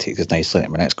kind of takes us nicely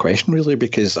into my next question, really,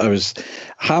 because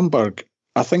Hamburg.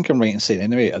 I think I'm right in saying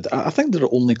anyway. I think they're the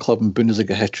only club in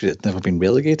Bundesliga history that's never been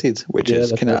relegated, which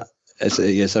is kind of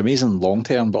it's amazing long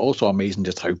term, but also amazing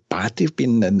just how bad they've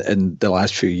been in the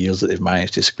last few years that they've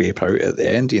managed to scrape out at the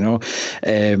end.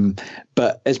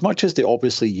 But as much as they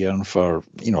obviously yearn for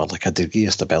like a degree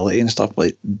of stability and stuff,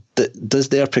 like does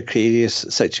their precarious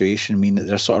situation mean that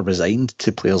they're sort of resigned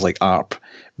to players like Arp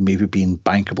maybe being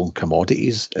bankable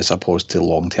commodities as opposed to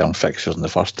long-term fixtures in the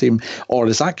first team? Or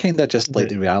is that kind of just like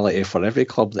the reality for every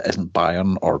club that isn't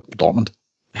Bayern or Dortmund?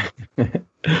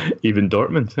 Even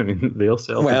Dortmund, I mean, they'll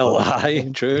sell. Well,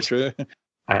 aye, true.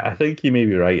 I think you may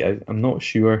be right. I'm not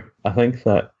sure. I think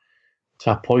that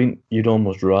to a point, you'd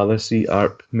almost rather see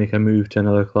Arp make a move to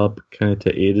another club kind of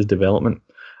to aid his development.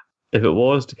 If it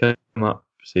was to come up,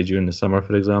 say, during the summer,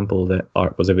 for example, that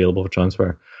Arp was available for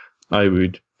transfer, I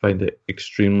would find it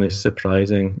extremely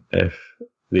surprising if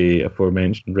the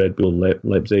aforementioned Red Bull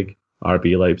Leipzig,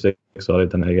 RB Leipzig, sorry,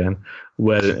 done it again,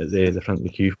 were at the front of the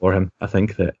queue for him. I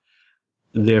think that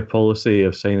their policy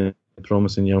of signing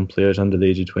promising young players under the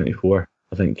age of 24,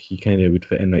 I think he kind of would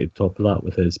fit in right at the top of that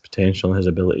with his potential and his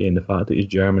ability and the fact that he's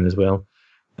German as well.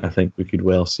 I think we could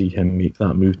well see him make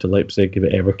that move to Leipzig if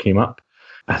it ever came up.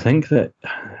 I think that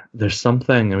there's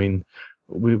something, I mean,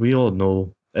 we all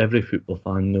know, every football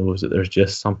fan knows that there's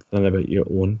just something about your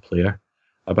own player,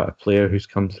 about a player who's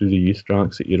come through the youth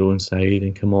ranks at your own side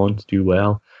and come on to do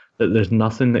well, that there's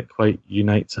nothing that quite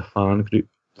unites a fan group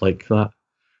like that.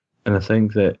 And I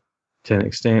think that to an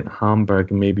extent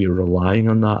Hamburg may be relying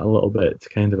on that a little bit to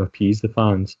kind of appease the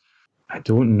fans. I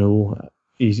don't know.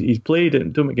 He's played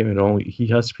it, don't get me wrong, he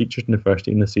has featured in the first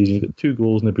team this season. He's got 2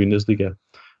 goals in the Bundesliga.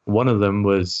 One of them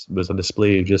was a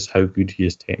display of just how good he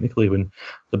is technically when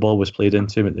the ball was played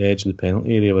into him at the edge of the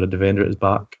penalty area with a defender at his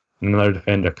back and another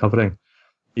defender covering.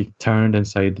 He turned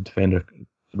inside the defender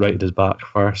right at his back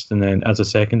first, and then as a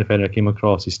second defender came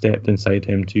across, he stepped inside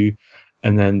him too,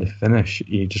 and then the finish,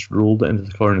 he just rolled it into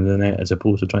the corner of the net as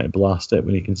opposed to trying to blast it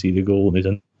when he can see the goal and he's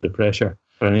under pressure.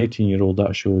 For an 18-year-old,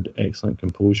 that showed excellent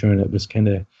composure, and it was kind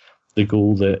of the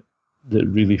goal that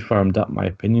really firmed up my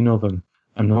opinion of him.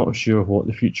 I'm not sure what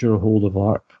the future will hold of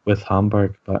Arp with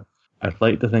Hamburg, but I'd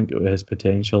like to think it was his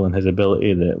potential and his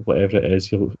ability that whatever it is,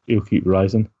 he'll keep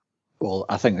rising. Well,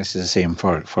 I think this is the same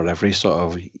for every sort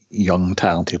of young,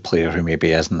 talented player who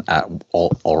maybe isn't at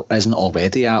or isn't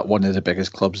already at one of the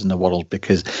biggest clubs in the world,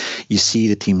 because you see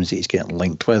the teams that he's getting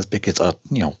linked with, because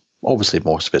obviously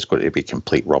most of it's going to be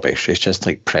complete rubbish. It's just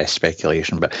like press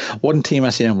speculation. But one team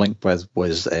I seen him linked with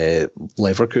was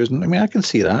Leverkusen. I mean, I can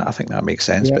see that. I think that makes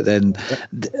sense. Yeah. But then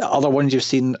the other ones you've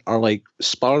seen are like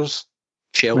Spurs,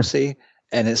 Chelsea.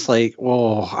 And it's like,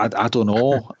 I don't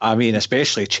know. I mean,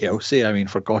 especially Chelsea. I mean,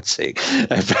 for God's sake,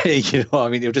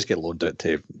 he'll just get loaned out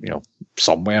to,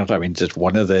 somewhere. I mean, just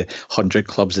one of the 100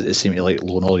 clubs that they seem to like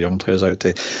loan all young players out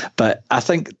to. But I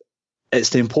think it's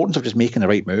the importance of just making the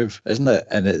right move, isn't it?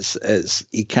 And I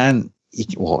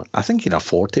think he can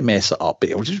afford to mess it up, but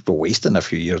he'll just be wasting a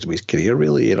few years of his career,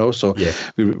 really, So yeah.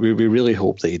 we really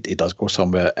hope that he does go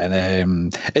somewhere.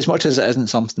 And as much as it isn't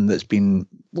something that's been,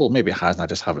 well, maybe it hasn't, I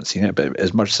just haven't seen it, but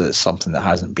as much as it's something that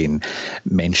hasn't been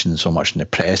mentioned so much in the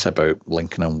press about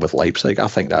linking him with Leipzig, I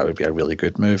think that would be a really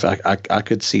good move. I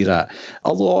could see that.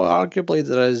 Although arguably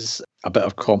there is a bit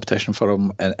of competition for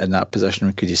him in that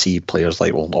position, because you see players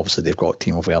like, well, obviously they've got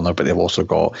Timo Werner, but they've also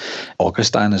got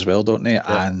Augustin as well, don't they?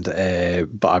 Yeah. And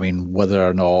but I mean, whether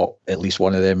or not at least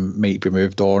one of them might be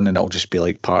moved on and it'll just be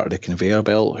like part of the conveyor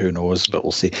belt, who knows, but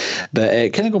we'll see.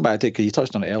 But kind of going back to it, because you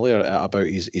touched on it earlier about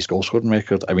his goal scoring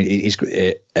record. I mean, he's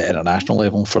at international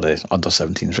level for the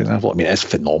under-17s, for example. I mean, it's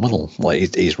phenomenal.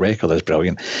 Like his record is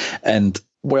brilliant. And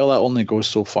while that only goes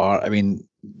so far, I mean,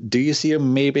 do you see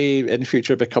him maybe in the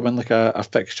future becoming like a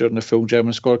fixture in the full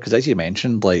German squad? Because as you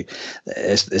mentioned, like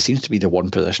it seems to be the one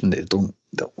position that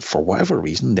for whatever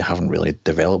reason, they haven't really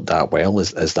developed that well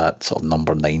is that sort of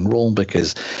number 9 role.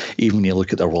 Because even when you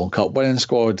look at the World Cup winning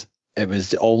squad, it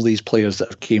was all these players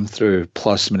that came through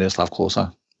plus Miroslav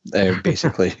Klose.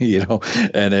 basically,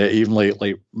 and even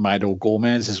like Manuel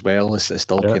Gomez as well is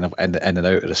still kind of in and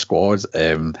out of the squad.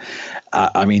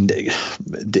 I mean,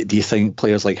 do you think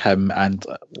players like him and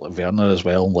Werner as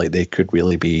well, like they could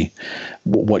really be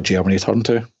what Germany turn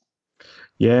to?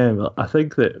 Yeah, well, I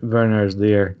think that Werner's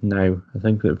there now. I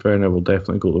think that Werner will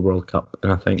definitely go to the World Cup,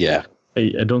 and I think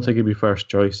I don't think he'll be first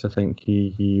choice. I think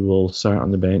he will start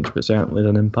on the bench, but certainly as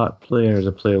an impact player, as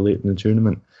a player late in the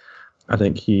tournament. I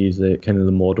think he's the kind of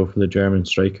the model for the German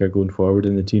striker going forward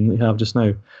in the team that we have just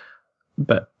now.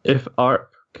 But if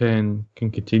Arp can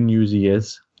continue as he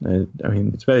is, I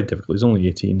mean, it's very difficult. He's only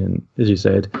 18, and as you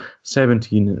said,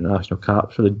 17 international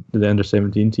caps for the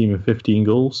under-17 team and 15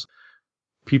 goals.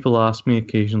 People ask me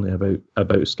occasionally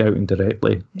about scouting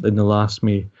directly, and they'll ask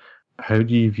me, how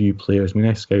do you view players? I mean,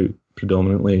 I scout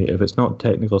predominantly. If it's not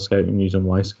technical scouting using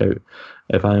Y-Scout,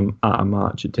 if I'm at a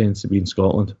match, it tends to be in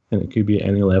Scotland, and it could be at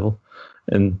any level.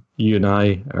 And you and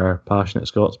I are passionate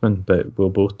Scotsmen, but we'll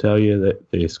both tell you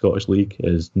that the Scottish League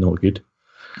is not good.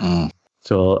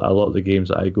 So a lot of the games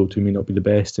that I go to may not be the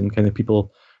best, and kind of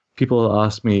people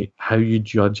ask me how you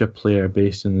judge a player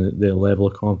based on the level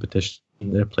of competition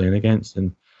they're playing against,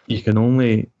 and you can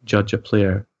only judge a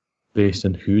player based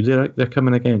on who they're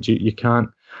coming against. You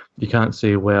can't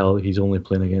say, well, he's only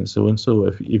playing against so and so.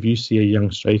 If you see a young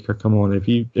striker come on, if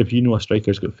you know a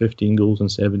striker's got 15 goals in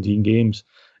 17 games,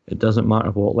 it doesn't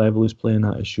matter what level he's playing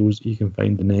at. It shows he can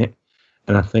find the net,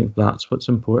 and I think that's what's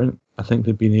important. I think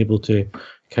they've been able to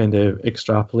kind of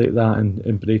extrapolate that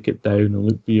and break it down and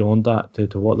look beyond that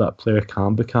to what that player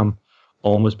can become.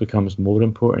 Almost becomes more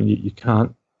important. You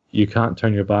can't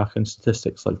turn your back on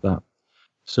statistics like that.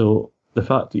 So the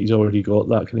fact that he's already got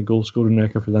that kind of goal scoring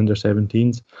record for the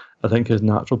under-17s, I think his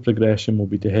natural progression will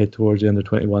be to head towards the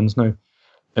under-21s now.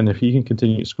 And if he can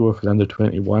continue to score for the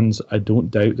under-21s, I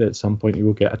don't doubt that at some point he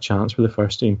will get a chance for the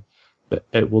first team. But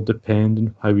it will depend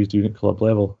on how he's doing at club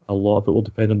level. A lot of it will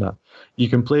depend on that. You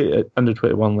can play at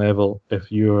under-21 level if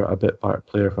you're a bit part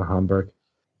player for Hamburg.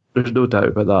 There's no doubt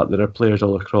about that. There are players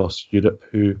all across Europe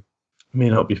who may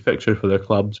not be fixtured for their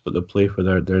clubs, but they'll play for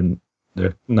their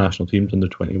national teams under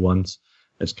 21s.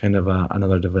 It's kind of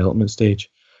another development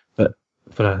stage. But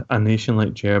for a nation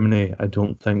like Germany, I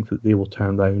don't think that they will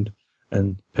turn around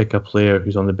and pick a player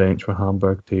who's on the bench for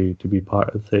Hamburg to be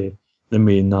part of the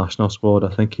main national squad.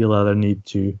 I think he'll either need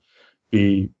to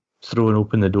be thrown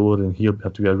open the door and he'll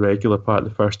have to be a regular part of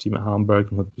the first team at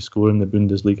Hamburg and he'll be scoring the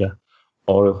Bundesliga,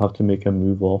 or he'll have to make a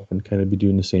move off and kind of be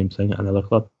doing the same thing at another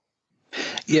club.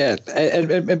 Yeah,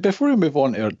 and before we move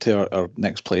on to our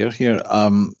next player here,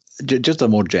 just a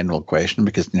more general question,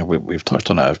 because we've touched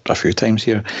on it a few times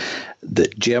here,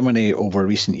 that Germany over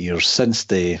recent years, since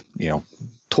they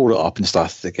tore it up and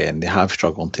started again, they have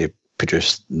struggled to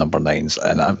produce number 9s,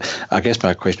 and I guess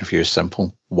my question for you is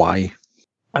simple: why?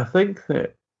 I think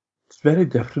that it's very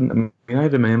different. I mean,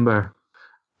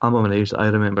 I'm of an age that I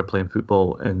remember playing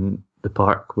football in the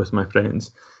park with my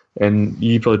friends. And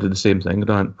you probably did the same thing,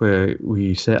 Grant, where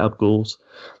we set up goals,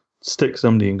 stick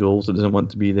somebody in goals that doesn't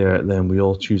want to be there, then we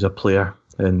all choose a player,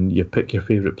 and you pick your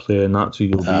favourite player, and that's who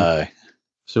you'll be.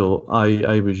 So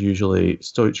I was usually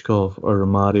Stoichkov or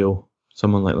Romario,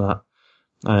 someone like that.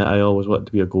 I always wanted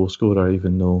to be a goal scorer,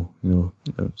 even though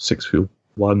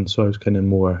 6'1", so I was kind of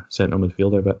more centre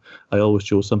midfielder, but I always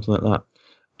chose something like that.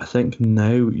 I think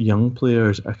now young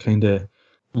players are kind of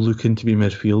looking to be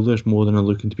midfielders more than are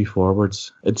looking to be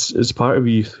forwards. It's part of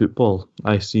youth football.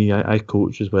 I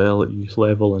coach as well at youth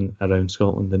level and around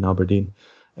Scotland and Aberdeen,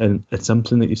 and it's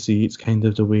something that you see. It's kind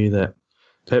of the way that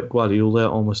Pep Guardiola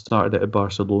almost started it at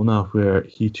Barcelona, where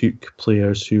he took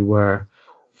players who were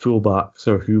fullbacks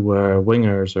or who were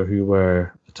wingers or who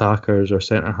were attackers or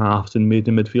centre halves and made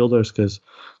them midfielders, because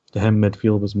to him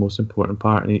midfield was the most important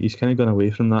part, and he's kind of gone away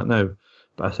from that now.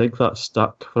 But I think that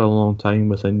stuck for a long time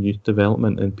within youth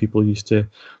development, and people used to,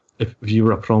 if you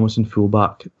were a promising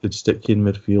fullback, they'd stick you in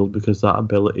midfield, because that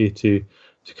ability to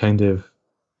kind of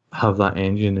have that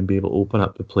engine and be able to open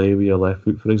up the play with your left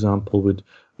foot, for example, would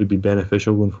be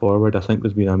beneficial going forward. I think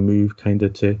there's been a move kind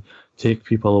of to take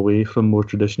people away from more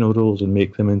traditional roles and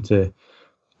make them into,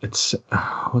 what's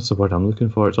the word I'm looking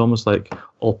for? It's almost like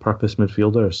all-purpose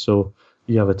midfielders. So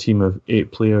you have a team of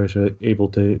 8 players who are able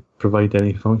to provide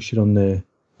any function on the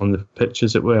pitch,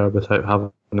 as it were, without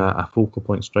having a focal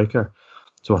point striker.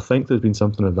 So I think there's been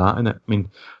something of that in it. I mean,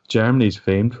 Germany's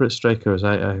famed for its strikers.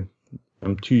 I'm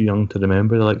too young to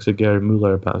remember the likes of Gerd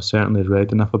Müller, but I've certainly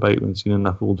read enough about him and seen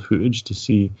enough old footage to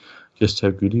see just how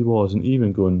good he was. And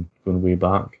even going way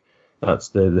back, that's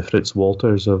the Fritz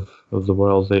Walters of the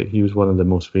world. He was one of the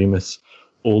most famous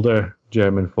older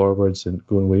German forwards, and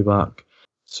going way back.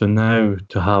 So now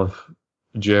to have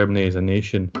Germany as a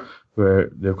nation, where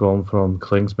they've gone from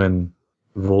Klinsmann,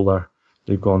 Voller,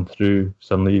 they've gone through,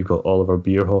 suddenly you've got Oliver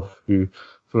Bierhoff, who,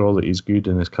 for all that he's good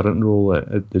in his current role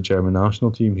at the German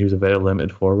national team, he was a very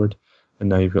limited forward. And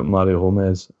now you've got Mario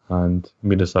Gomez and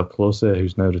Miroslav Klose,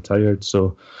 who's now retired.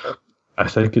 So I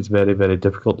think it's very, very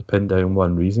difficult to pin down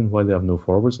one reason why they have no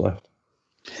forwards left.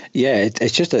 Yeah,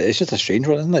 it's just a strange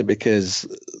one, isn't it? Because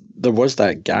there was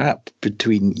that gap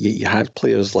between you had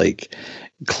players like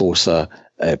Klose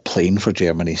playing for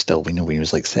Germany still, when he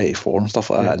was like 34 and stuff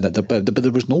like that. But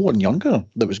there was no one younger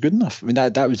that was good enough. I mean,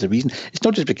 that was the reason. It's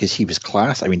not just because he was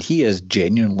class. I mean, he is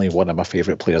genuinely one of my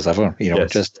favourite players ever.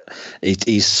 Yes. Just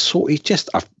he's just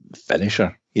a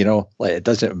finisher. Like, it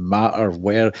doesn't matter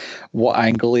what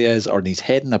angle he is, or his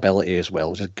heading ability as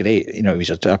well, which is great. He's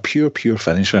just a pure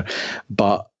finisher.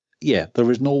 But yeah, there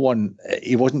was no one.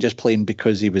 He wasn't just playing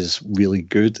because he was really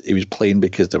good. He was playing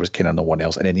because there was kind of no one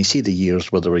else. And then you see the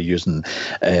years where they were using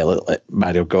like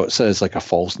Mario Götze as like a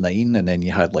false nine, and then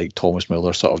you had like Thomas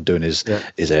Müller sort of doing his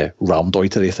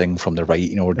Raumdeutery thing from the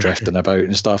right, drifting about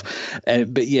and stuff.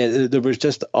 But yeah, there was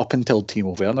just, up until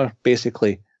Timo Werner,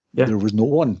 basically, there was no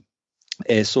one.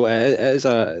 So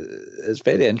it's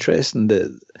very interesting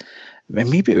that. I mean,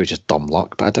 maybe it was just dumb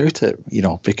luck, but I doubt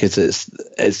it, because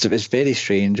it's very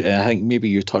strange. And I think maybe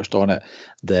you touched on it,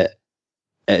 that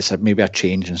it's maybe a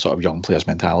change in sort of young players'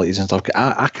 mentalities and stuff.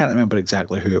 I can't remember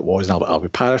exactly who it was, and I'll be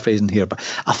paraphrasing here, but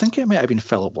I think it might have been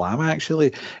Philip Lahm,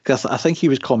 actually, because I think he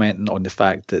was commenting on the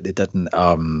fact that they didn't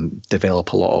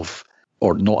develop a lot of,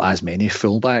 or not as many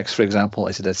fullbacks, for example,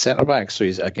 as they did centre-backs. So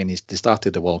they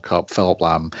started the World Cup. Philip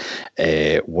Lahm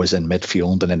was in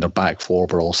midfield, and then their back four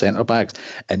were all centre-backs.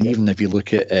 And even if you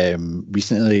look at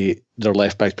recently, their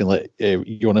left-back's been like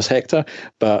Jonas Hector,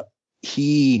 but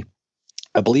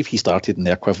I believe he started in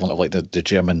the equivalent of like the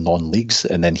German non-leagues,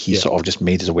 and then he sort of just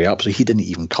made his way up. So he didn't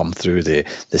even come through the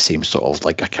same sort of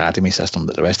like academy system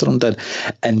that the rest of them did.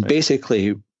 And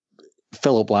basically,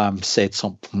 Philip Lahm said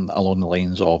something along the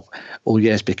lines of, "Oh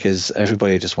yes, because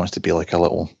everybody just wants to be like a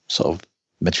little sort of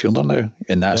midfielder now,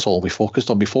 and that's all we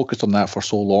focused on. We focused on that for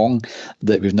so long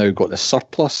that we've now got the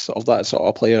surplus of that sort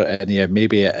of player." And yeah,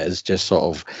 maybe it is just sort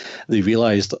of, they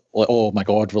realised, like, oh my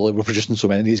God, we're producing so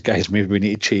many of these guys, maybe we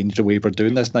need to change the way we're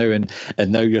doing this now. And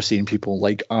now you're seeing people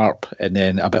like Arp, and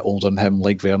then a bit older than him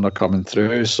like Werner coming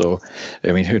through. So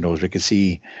I mean, who knows? We could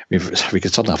see, we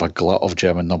could suddenly have a glut of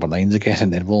German number 9s again,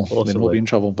 and then we'll be in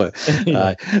trouble. But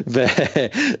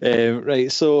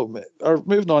right. So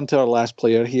moving on to our last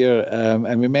player here.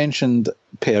 And we mentioned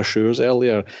Per Schuurs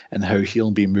earlier, and how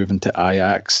he'll be moving to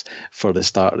Ajax for the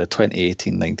start of the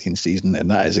 2018-19 season, and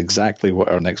that is exactly what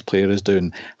our next player is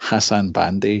doing, Hassan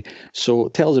Bandi. So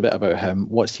tell us a bit about him.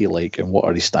 What's he like, and what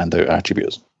are his standout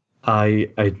attributes?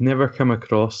 I'd never come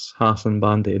across Hassan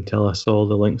Bandi until I saw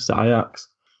the links to Ajax,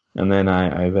 and then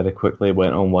I very quickly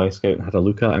went on Wyscout and had a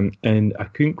look at him, and I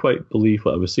couldn't quite believe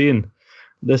what I was seeing.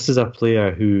 This is a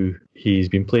player who he's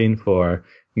been playing for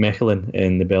Mechelen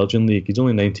in the Belgian league. He's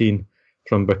only 19,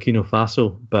 from Burkina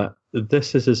Faso, but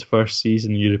this is his first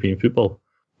season in European football.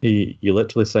 He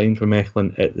literally signed for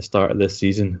Mechelen at the start of this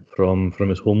season from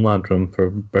his homeland, for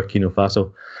Burkina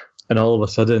Faso, and all of a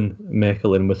sudden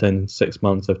Mechelen within 6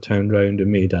 months have turned around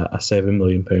and made a £7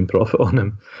 million profit on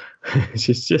him. It's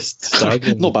just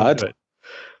staggering. Not bad.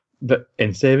 But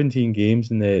in 17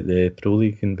 games in the Pro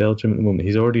League in Belgium at the moment,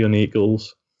 he's already on 8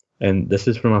 goals. And this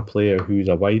is from a player who's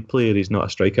a wide player. He's not a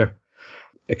striker.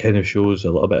 It kind of shows a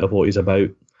little bit of what he's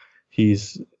about.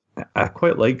 I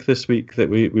quite like this week that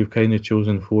we've kind of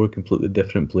chosen 4 completely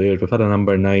different players. We've had a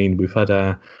number 9. We've had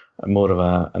a more of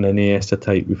an Iniesta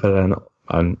type. We've had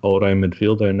an all-round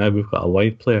midfielder. And now we've got a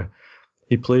wide player.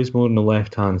 He plays more on the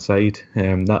left-hand side.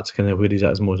 That's kind of where he's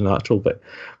at his most natural. But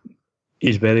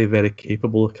he's very, very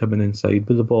capable of coming inside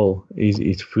with the ball.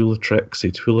 He's full of tricks.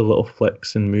 He's full of little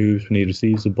flicks and moves when he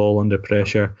receives the ball under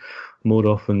pressure. More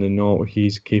often than not,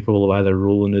 he's capable of either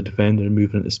rolling the defender and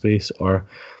moving into space, or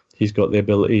he's got the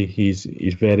ability. He's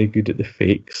very good at the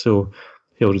fake. So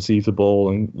he'll receive the ball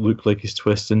and look like he's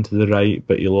twisting to the right,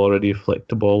 but he'll already flick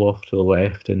the ball off to the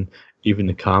left. And even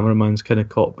the cameraman's kind of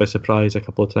caught by surprise a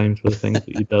couple of times with the things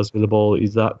that he does with the ball.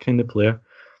 He's that kind of player.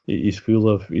 He's full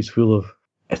of.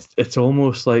 It's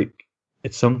almost like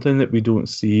it's something that we don't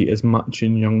see as much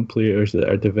in young players that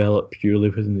are developed purely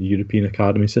within the European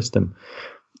academy system.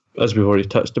 As we've already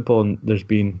touched upon, there's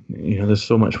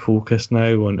so much focus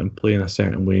now on playing a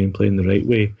certain way and playing the right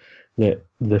way that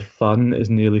the fun is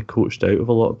nearly coached out of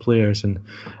a lot of players. And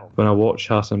when I watch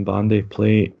Hassan Bandi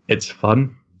play, it's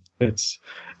fun. It's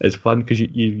fun because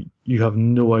you have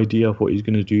no idea what he's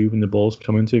going to do when the ball's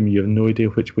coming to him. You have no idea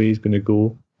which way he's going to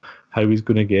go. how he's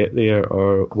going to get there,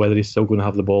 or whether he's still going to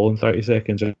have the ball in 30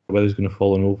 seconds, or whether he's going to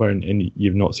fall over, and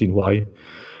you've not seen why.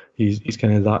 He's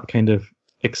kind of that kind of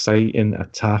exciting,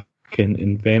 attacking,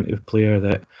 inventive player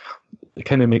that it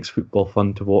kind of makes football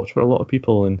fun to watch for a lot of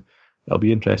people, and it'll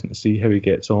be interesting to see how he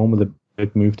gets on with a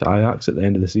big move to Ajax at the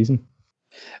end of the season.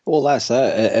 Well, that's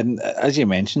it. And as you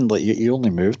mentioned, like you only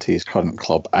moved to his current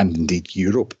club and indeed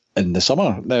Europe in the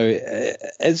summer. Now,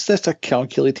 is this a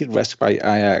calculated risk by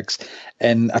Ajax?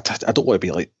 And I don't want to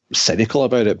be like cynical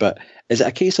about it, but is it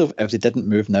a case of if they didn't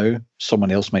move now,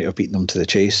 someone else might have beaten them to the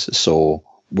chase? So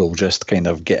we'll just kind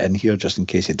of get in here just in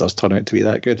case he does turn out to be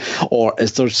that good? Or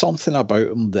is there something about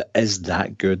him that is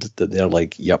that good that they're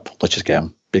like, yep, let's just get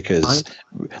him? Because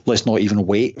let's not even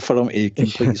wait for him to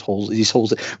complete his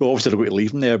holes. Well, obviously they're going to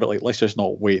leave him there, but like let's just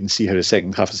not wait and see how the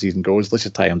second half of the season goes. Let's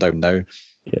just tie him down now.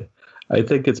 Yeah, I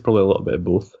think it's probably a little bit of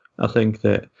both. I think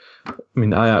that,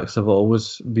 Ajax have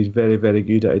always been very, very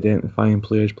good at identifying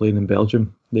players playing in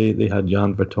Belgium. They had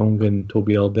Jan Vertonghen,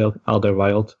 Toby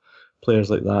Alderweireld, players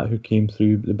like that who came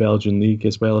through the Belgian league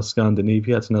as well as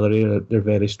Scandinavia. It's another area they're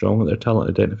very strong at their talent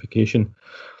identification.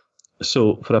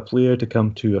 So for a player to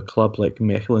come to a club like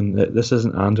Mechelen, this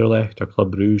isn't Anderlecht or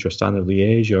Club Brugge or Standard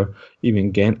Liège or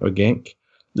even Ghent or Genk.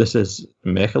 This is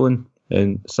Mechelen,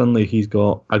 and suddenly he's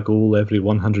got a goal every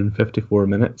 154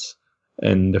 minutes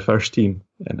in the first team.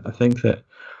 And I think that,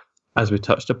 as we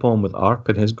touched upon with Arp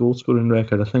and his goal scoring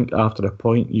record, I think after a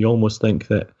point you almost think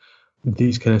that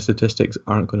these kind of statistics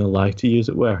aren't going to lie to you, as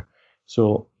it were.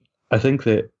 So I think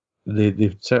that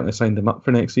they've certainly signed him up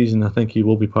for next season. I think he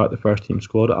will be part of the first team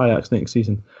squad at Ajax next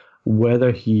season.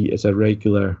 Whether he is a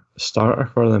regular starter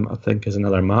for them, I think, is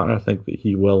another matter. I think that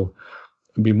he will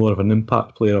be more of an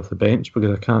impact player off the bench,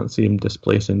 because I can't see him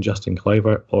displacing Justin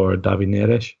Kluivert or David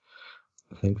Neres.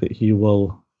 I think that he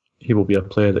will be a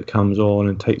player that comes on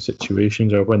in tight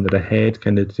situations or when they're ahead,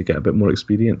 kind of to get a bit more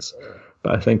experience.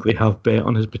 But I think they have bet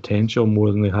on his potential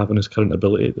more than they have on his current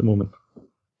ability at the moment.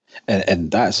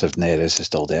 And that's if Neres is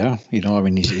still there. You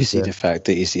see the fact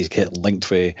that he's getting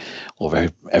linked with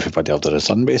everybody under the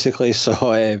sun, basically. So,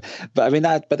 that's kind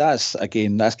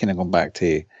of going back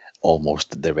to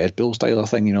almost the Red Bull style of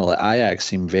thing. Like Ajax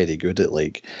seem very good at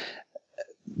like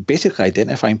basically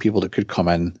identifying people that could come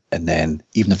in, and then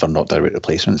even if they're not direct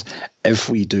replacements, if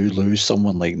we do lose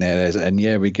someone like Neres, and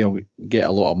we get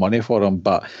a lot of money for him,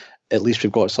 but at least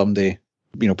we've got somebody,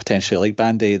 potentially like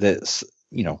Bandy that's,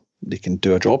 they can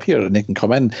do a job here and they can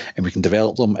come in and we can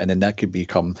develop them, and then that could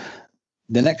become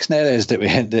the next Neres that we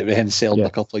had sold in a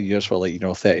couple of years for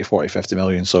 30, 40, 50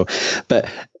 million. So, but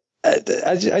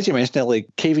as you mentioned, like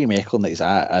KV Mechelen that he's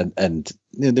at, and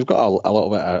they've got a little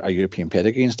bit of European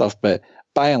pedigree and stuff, but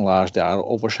by and large they are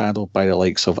overshadowed by the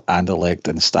likes of Anderlecht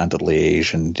and Standard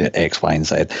Liège and X, Y, and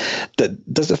Z.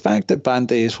 Does the fact that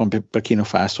Bandy is from Burkina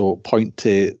Faso point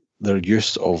to their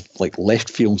use of like left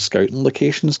field scouting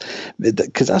locations?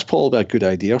 Because that's probably a good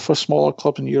idea for smaller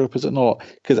clubs in Europe, is it not?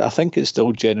 Because I think it's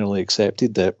still generally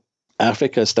accepted that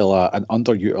Africa is still an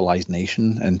underutilized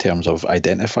nation in terms of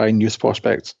identifying youth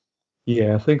prospects.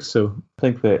 Yeah, I think so. I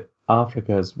think that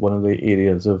Africa is one of the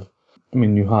areas of,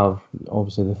 you have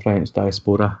obviously the French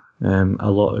diaspora.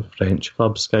 A lot of French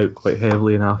clubs scout quite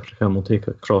heavily in Africa and will take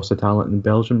across the talent, and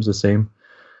Belgium's the same.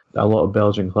 A lot of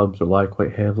Belgian clubs rely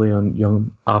quite heavily on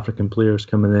young African players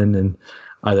coming in and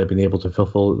either being able to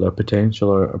fulfill their potential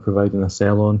or providing a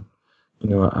sell-on,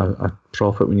 a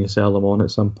profit when you sell them on at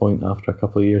some point after a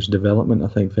couple of years of development. I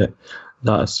think that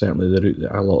is certainly the route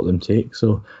that a lot of them take.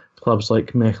 So clubs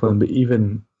like Mechelen, but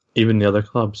even the other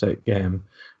clubs, like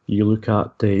you look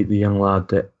at the young lad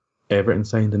that Everton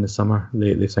signed in the summer.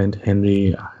 They signed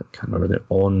Henry, I can't remember it,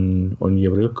 on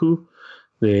Yeruku.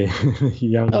 The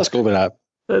young. Let's go with that.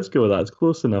 Let's go with that. It's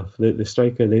close enough. The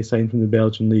striker they signed from the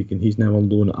Belgian league, and he's now on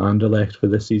loan at Anderlecht for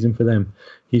this season for them.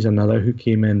 He's another who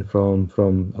came in from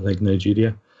I think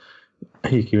Nigeria.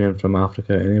 He came in from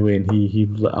Africa anyway, and he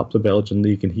lit up the Belgian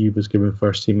league, and he was given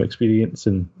first team experience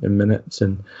in minutes,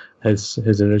 and his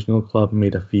original club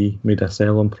made a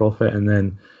sell on profit, and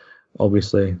then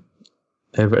obviously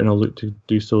Everton will look to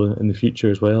do so in the future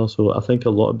as well. So I think a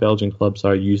lot of Belgian clubs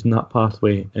are using that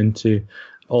pathway into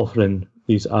offering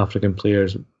these African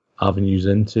players avenues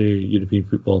into European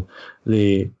football.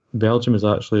 Belgium is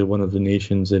actually one of the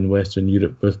nations in Western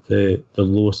Europe with the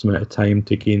lowest amount of time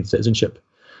to gain citizenship.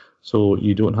 So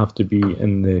you don't have to be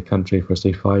in the country for,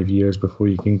 say, 5 years before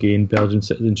you can gain Belgian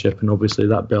citizenship. And obviously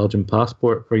that Belgian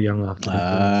passport for young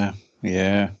African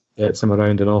players gets them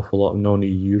around an awful lot of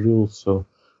non-EU rules. So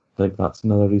I think that's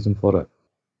another reason for it.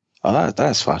 Oh,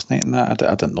 that's fascinating. I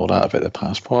didn't know that about the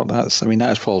passport. That's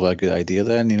probably a good idea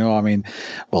then.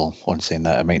 Well, on saying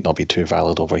that, it might not be too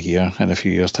valid over here in a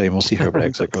few years' time. We'll see how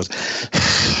Brexit goes.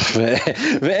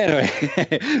 but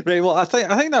anyway, right. Well, I think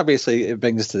that basically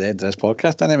brings us to the end of this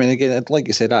podcast. And I mean, again, like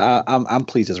you said, I'm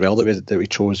pleased as well that we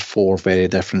chose 4 very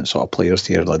different sort of players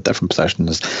here, like different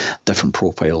positions, different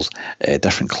profiles,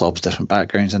 different clubs, different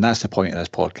backgrounds, and that's the point of this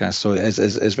podcast. So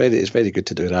it's very good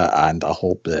to do that, and I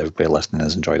hope that everybody listening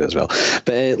has enjoyed it as well.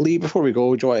 But Lee, before we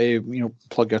go, do you want to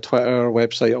plug your Twitter,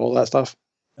 website, all that stuff?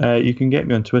 You can get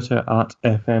me on Twitter at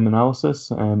FM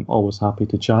Analysis. I'm always happy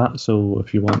to chat. So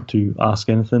if you want to ask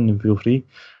anything, then feel free.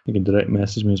 You can direct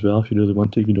message me as well if you really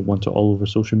want to. You don't want it all over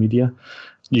social media.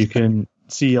 You can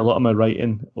see a lot of my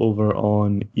writing over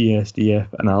on ESDF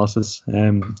Analysis.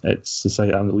 It's the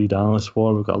site I'm the lead analyst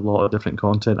for. We've got a lot of different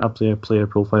content up there, player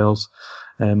profiles,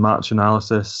 match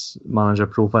analysis, manager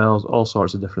profiles, all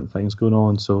sorts of different things going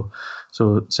on. So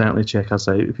certainly check us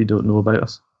out if you don't know about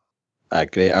us.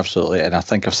 Great, absolutely. And I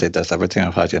think I've said this every time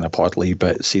I've had you in a pod, Lee,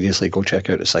 but seriously, go check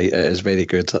out the site. It is very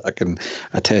good. I can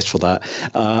attest for that.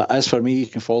 As for me, you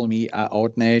can follow me at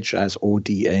Odnej, as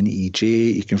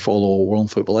ODNEJ. You can follow World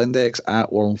Football Index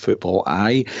at World Football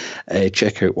I.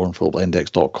 Check out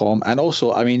worldfootballindex.com. And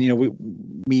also, I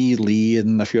mean, me, Lee,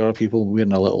 and a few other people, we're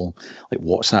in a little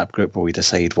WhatsApp group where we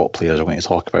decide what players are going to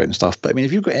talk about and stuff. But I mean,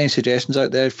 if you've got any suggestions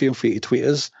out there, feel free to tweet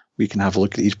us. We can have a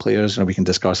look at these players and we can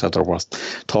discuss if they're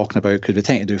worth talking about, because we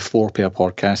tend to do 4 per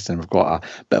podcast and we've got a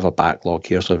bit of a backlog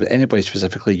here. So if anybody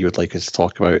specifically you would like us to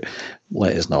talk about,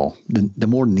 let us know. The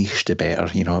more niche, the better.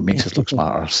 It makes us look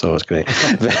smarter. So it's great.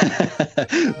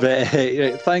 but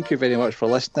thank you very much for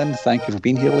listening. Thank you for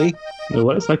being here, Lee. No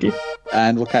worries, thank you.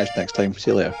 And we'll catch you next time.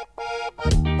 See you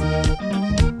later.